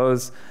people with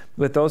those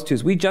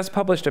tools. We just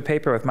published a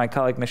paper with my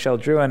colleague Michelle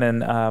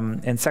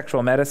Druin in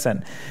sexual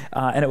medicine,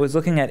 and it was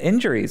looking at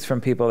injuries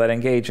from people that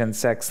engage in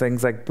sex,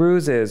 things like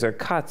bruises bruises or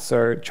cuts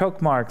or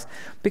choke marks,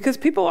 because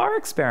people are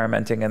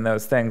experimenting in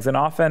those things, and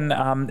often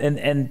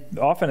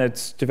often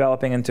it's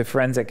developing into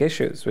forensic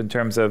issues in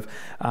terms of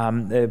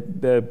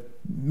the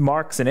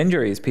marks and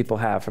injuries people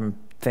have from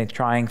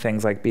trying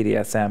things like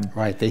BDSM.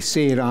 Right, they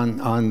see it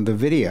on the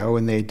video,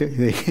 and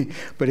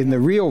but in the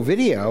real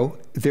video,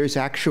 there's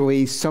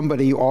actually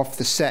somebody off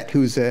the set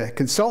who's a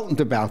consultant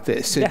about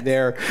this, and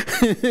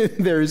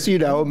there's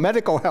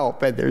medical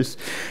help, and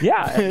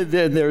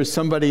there's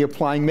somebody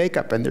applying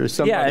makeup, and there's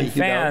somebody and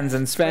fans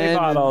and spray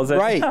bottles,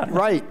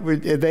 right.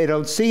 They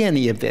don't see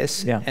any of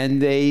this, and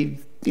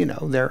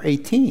they're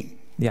 18.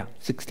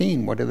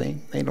 16. What do they?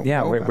 They don't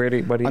know. What do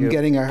you I'm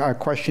getting a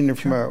question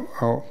from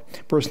a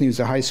person who's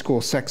a high school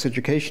sex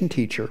education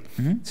teacher,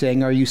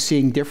 saying, "Are you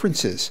seeing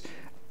differences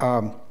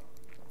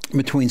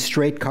between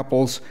straight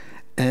couples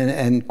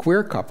and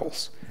queer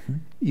couples?"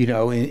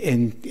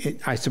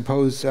 I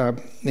suppose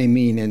they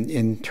mean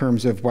in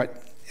terms of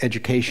what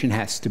education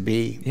has to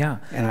be.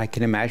 And I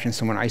can imagine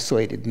someone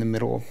isolated in the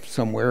middle of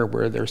somewhere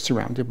where they're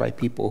surrounded by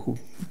people who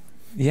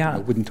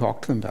wouldn't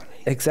talk to them about it.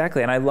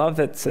 Exactly, and I love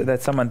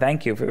that someone,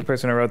 thank you for the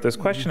person who wrote this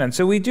question. And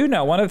so we do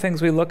know, one of the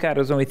things we look at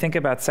is when we think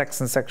about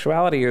sex and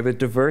sexuality, or the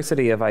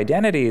diversity of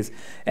identities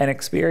and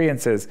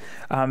experiences.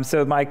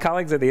 So my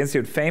colleagues at the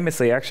Institute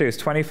famously, actually it was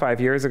 25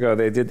 years ago,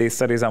 they did these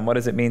studies on what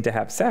does it mean to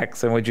have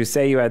sex, and would you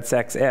say you had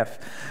sex if?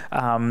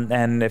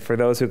 And if, for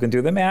those who can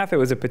do the math, it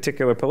was a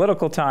particular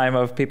political time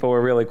of people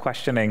were really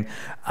questioning,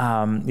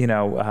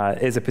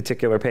 is a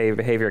particular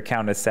behavior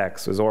count as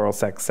sex? Was oral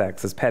sex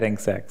sex? Is petting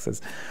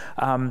sex?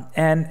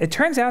 And it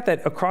turns out that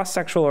across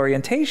sexual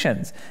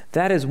orientations,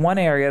 that is one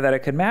area that it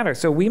could matter.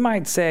 So we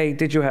might say,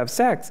 did you have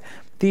sex?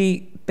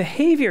 The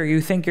behavior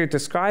you think you're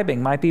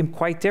describing might be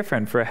quite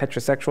different for a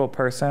heterosexual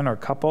person or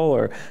couple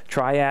or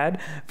triad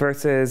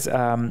versus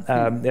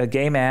a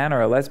gay man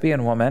or a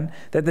lesbian woman,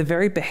 that the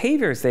very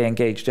behaviors they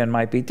engaged in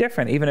might be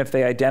different, even if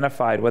they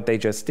identified what they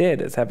just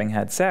did as having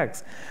had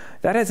sex.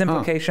 That has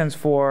implications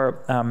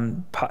for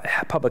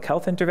public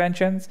health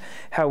interventions,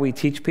 how we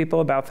teach people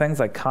about things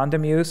like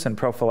condom use and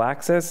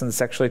prophylaxis and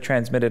sexually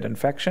transmitted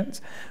infections.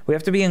 We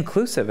have to be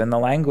inclusive in the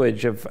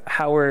language of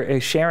how we're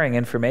sharing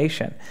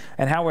information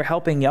and how we're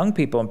helping young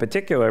people in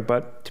particular,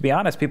 but to be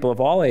honest, people of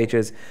all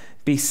ages,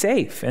 be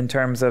safe in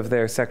terms of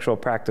their sexual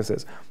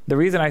practices. The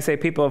reason I say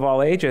people of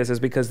all ages is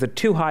because the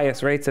two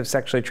highest rates of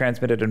sexually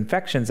transmitted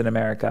infections in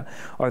America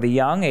are the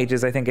young,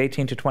 ages I think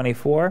 18 to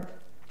 24,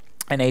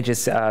 and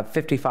ages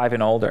 55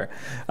 and older.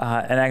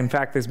 And in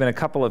fact, there's been a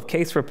couple of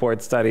case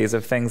report studies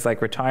of things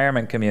like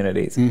retirement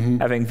communities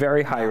having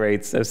very high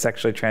rates of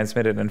sexually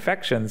transmitted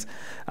infections,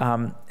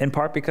 in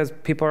part because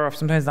people are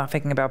sometimes not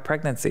thinking about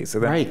pregnancy. So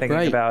they're not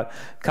thinking about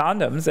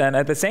condoms. And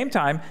at the same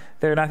time,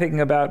 they're not thinking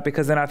about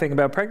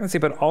pregnancy,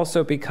 but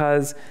also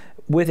because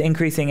with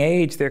increasing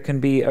age, there can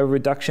be a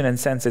reduction in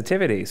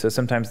sensitivity. So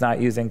sometimes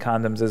not using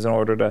condoms is in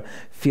order to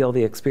feel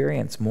the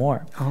experience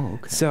more. Oh,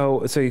 okay.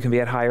 So you can be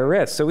at higher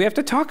risk. So we have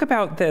to talk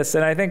about this.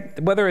 And I think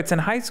whether it's in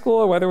high school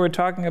or whether we're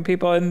talking to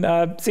people in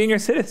senior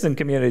citizen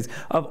communities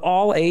of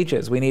all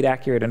ages, we need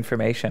accurate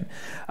information.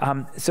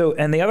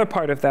 And the other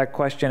part of that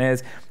question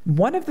is,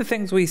 one of the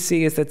things we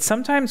see is that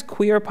sometimes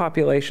queer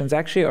populations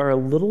actually are a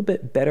little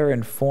bit better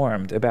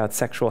informed about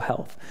sexual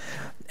health.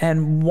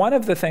 And one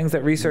of the things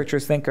that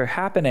researchers think are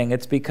happening,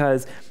 it's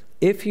because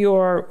if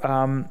you're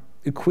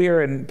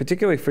queer, and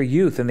particularly for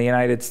youth in the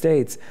United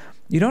States,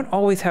 you don't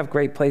always have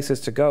great places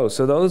to go.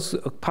 So those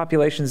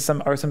populations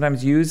are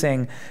sometimes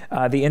using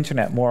the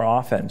internet more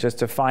often just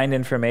to find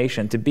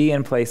information, to be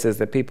in places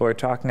that people are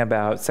talking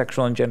about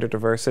sexual and gender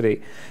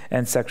diversity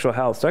and sexual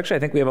health. So actually, I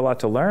think we have a lot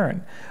to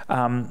learn,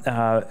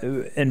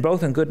 in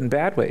both in good and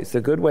bad ways.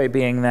 The good way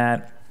being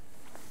that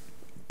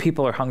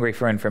people are hungry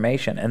for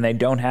information and they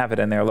don't have it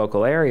in their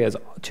local areas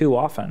too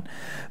often.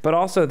 But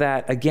also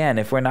that, again,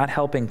 if we're not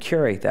helping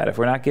curate that, if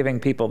we're not giving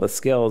people the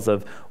skills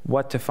of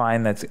what to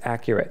find that's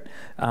accurate,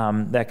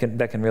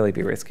 that can really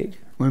be risky.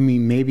 I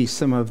mean, maybe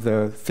some of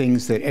the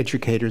things that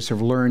educators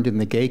have learned in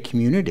the gay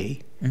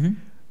community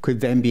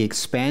could then be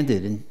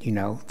expanded.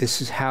 And, this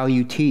is how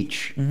you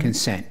teach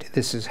consent.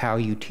 This is how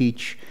you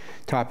teach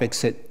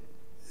topics that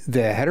the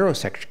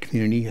heterosexual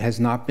community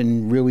has not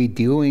been really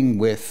dealing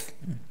with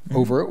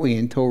overtly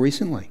until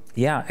recently.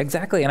 Yeah,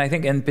 exactly. And I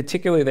think in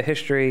particularly the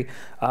history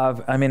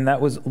of,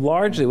 that was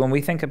largely when we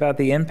think about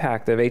the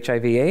impact of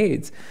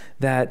HIV/AIDS,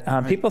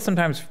 that people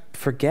sometimes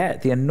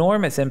forget the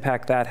enormous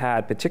impact that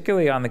had,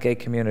 particularly on the gay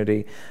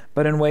community,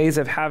 but in ways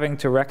of having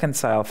to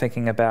reconcile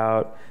thinking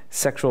about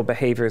sexual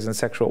behaviors and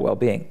sexual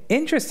well-being.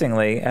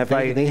 Interestingly,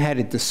 they had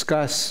to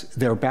discuss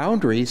their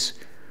boundaries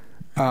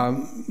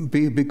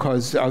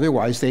because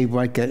otherwise they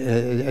might get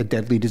a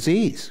deadly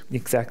disease.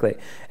 Exactly.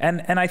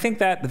 And I think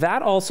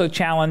that also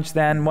challenged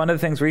then, one of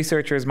the things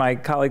researchers, my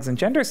colleagues in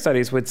gender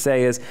studies, would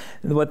say is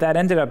what that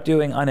ended up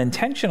doing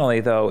unintentionally,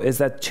 though, is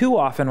that too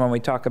often when we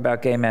talk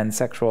about gay men's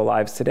sexual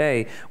lives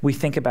today, we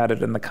think about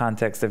it in the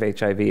context of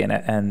HIV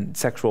and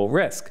sexual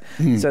risk.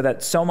 So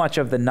that so much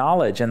of the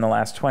knowledge in the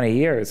last 20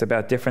 years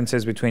about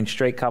differences between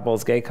straight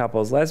couples, gay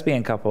couples,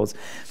 lesbian couples,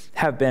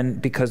 have been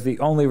because the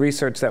only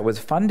research that was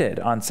funded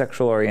on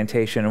sexual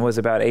orientation was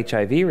about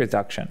HIV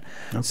reduction.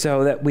 Okay.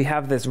 So that we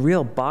have this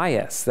real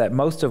bias that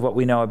most of what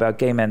we know about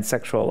gay men's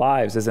sexual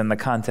lives is in the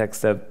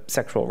context of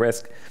sexual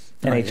risk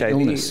and HIV.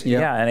 Illness,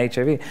 yeah, and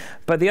HIV.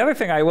 But the other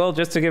thing I will,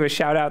 just to give a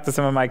shout out to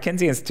some of my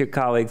Kinsey Institute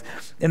colleagues,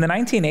 in the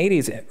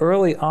 1980s,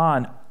 early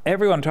on,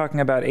 everyone talking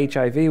about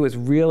HIV was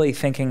really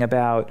thinking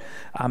about,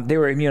 they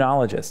were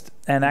immunologists.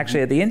 And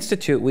actually at the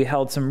Institute, we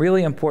held some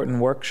really important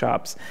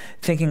workshops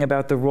thinking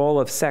about the role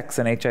of sex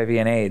in HIV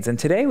and AIDS. And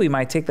today we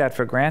might take that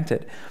for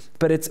granted.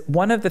 But it's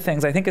one of the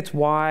things, I think it's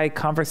why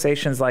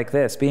conversations like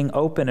this, being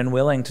open and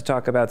willing to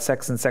talk about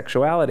sex and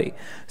sexuality.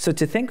 So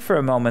to think for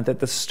a moment that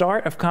the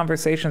start of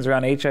conversations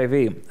around HIV,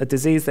 a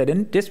disease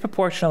that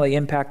disproportionately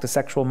impacts a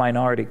sexual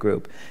minority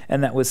group,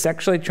 and that was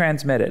sexually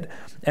transmitted,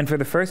 and for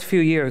the first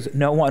few years,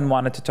 no one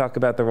wanted to talk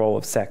about the role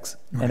of sex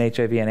in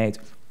HIV and AIDS.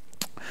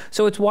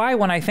 So it's why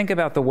when I think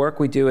about the work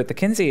we do at the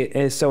Kinsey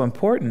is so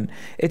important,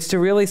 it's to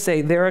really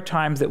say there are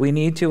times that we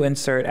need to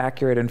insert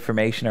accurate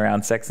information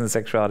around sex and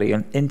sexuality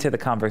into the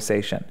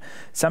conversation.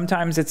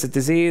 Sometimes it's a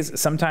disease,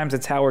 sometimes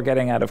it's how we're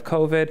getting out of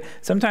COVID,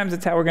 sometimes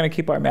it's how we're going to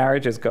keep our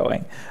marriages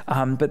going.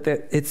 But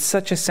it's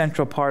such a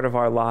central part of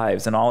our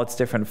lives and all its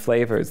different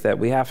flavors that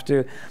we have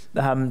to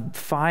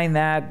find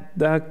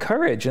that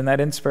courage and that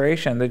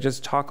inspiration to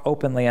just talk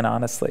openly and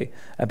honestly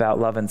about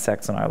love and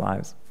sex in our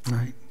lives.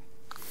 Right.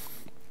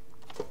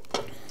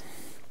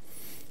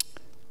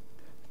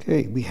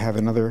 Okay, we have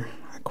another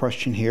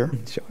question here.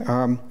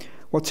 Sure.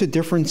 What's the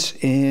difference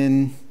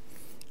in,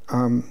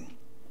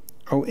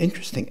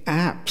 interesting,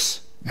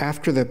 apps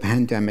after the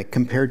pandemic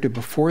compared to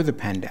before the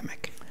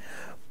pandemic?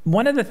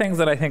 One of the things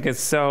that I think is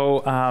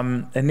so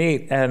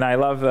neat, and I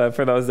love,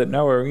 for those that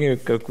know,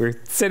 we're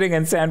sitting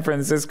in San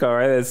Francisco,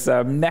 right? This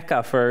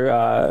mecca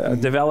for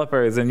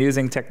developers and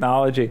using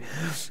technology.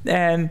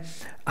 And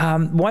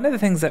one of the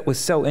things that was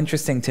so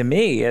interesting to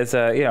me as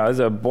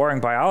a boring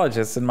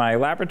biologist in my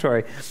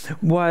laboratory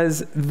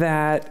was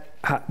that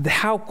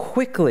how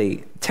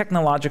quickly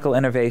technological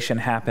innovation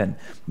happened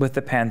with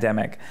the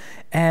pandemic,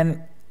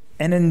 and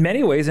in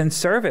many ways in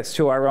service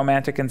to our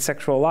romantic and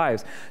sexual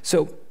lives.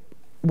 So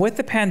with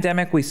the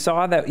pandemic, we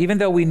saw that even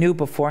though we knew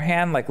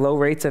beforehand, like low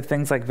rates of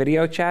things like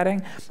video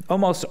chatting,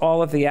 almost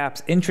all of the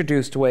apps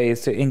introduced ways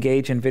to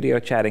engage in video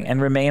chatting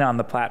and remain on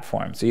the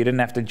platform. So you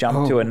didn't have to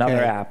jump to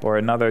another app or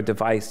another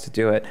device to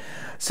do it.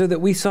 So that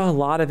we saw a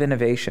lot of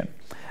innovation.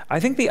 I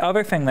think the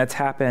other thing that's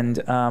happened,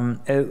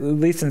 at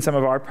least in some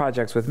of our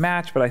projects with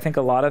Match, but I think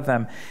a lot of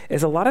them,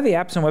 is a lot of the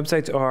apps and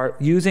websites are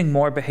using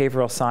more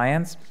behavioral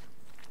science.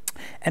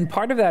 And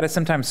part of that is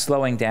sometimes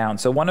slowing down.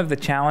 So one of the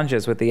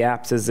challenges with the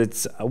apps is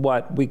it's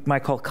what we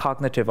might call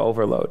cognitive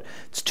overload.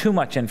 It's too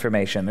much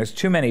information. There's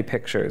too many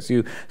pictures.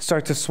 You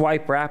start to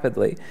swipe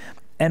rapidly.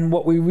 And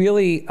what we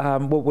really,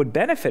 what would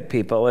benefit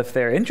people if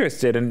they're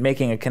interested in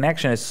making a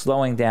connection is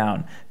slowing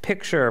down.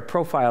 Picture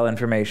profile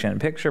information,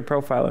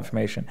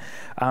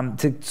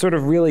 to sort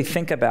of really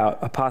think about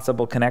a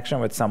possible connection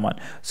with someone.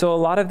 So a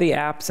lot of the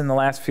apps in the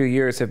last few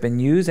years have been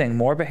using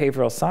more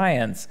behavioral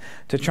science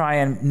to try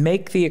and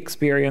make the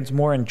experience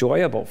more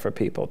enjoyable for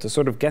people, to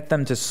sort of get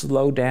them to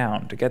slow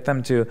down, to get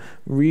them to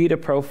read a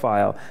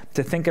profile,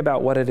 to think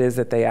about what it is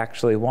that they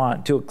actually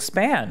want, to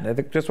expand. I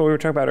think just what we were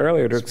talking about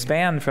earlier, to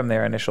expand from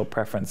their initial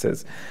preferences.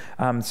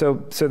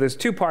 So there's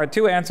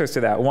two answers to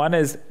that. One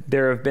is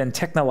there have been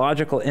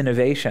technological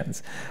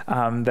innovations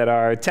that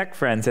our tech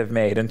friends have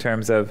made in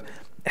terms of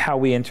how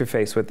we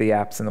interface with the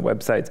apps and the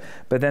websites.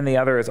 But then the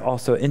other is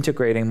also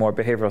integrating more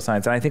behavioral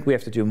science. And I think we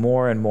have to do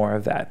more and more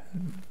of that.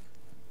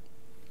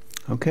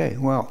 Okay,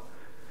 well,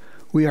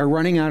 we are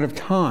running out of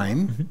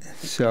time.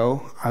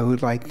 So I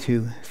would like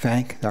to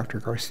thank Dr.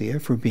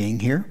 Garcia for being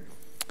here.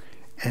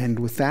 And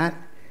with that,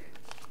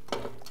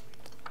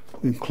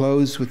 we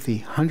close with the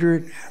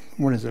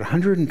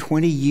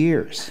 120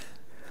 years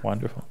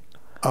Wonderful.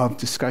 Of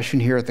discussion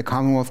here at the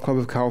Commonwealth Club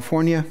of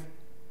California.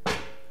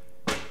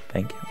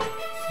 Thank you.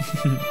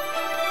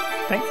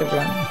 Thanks,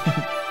 everyone.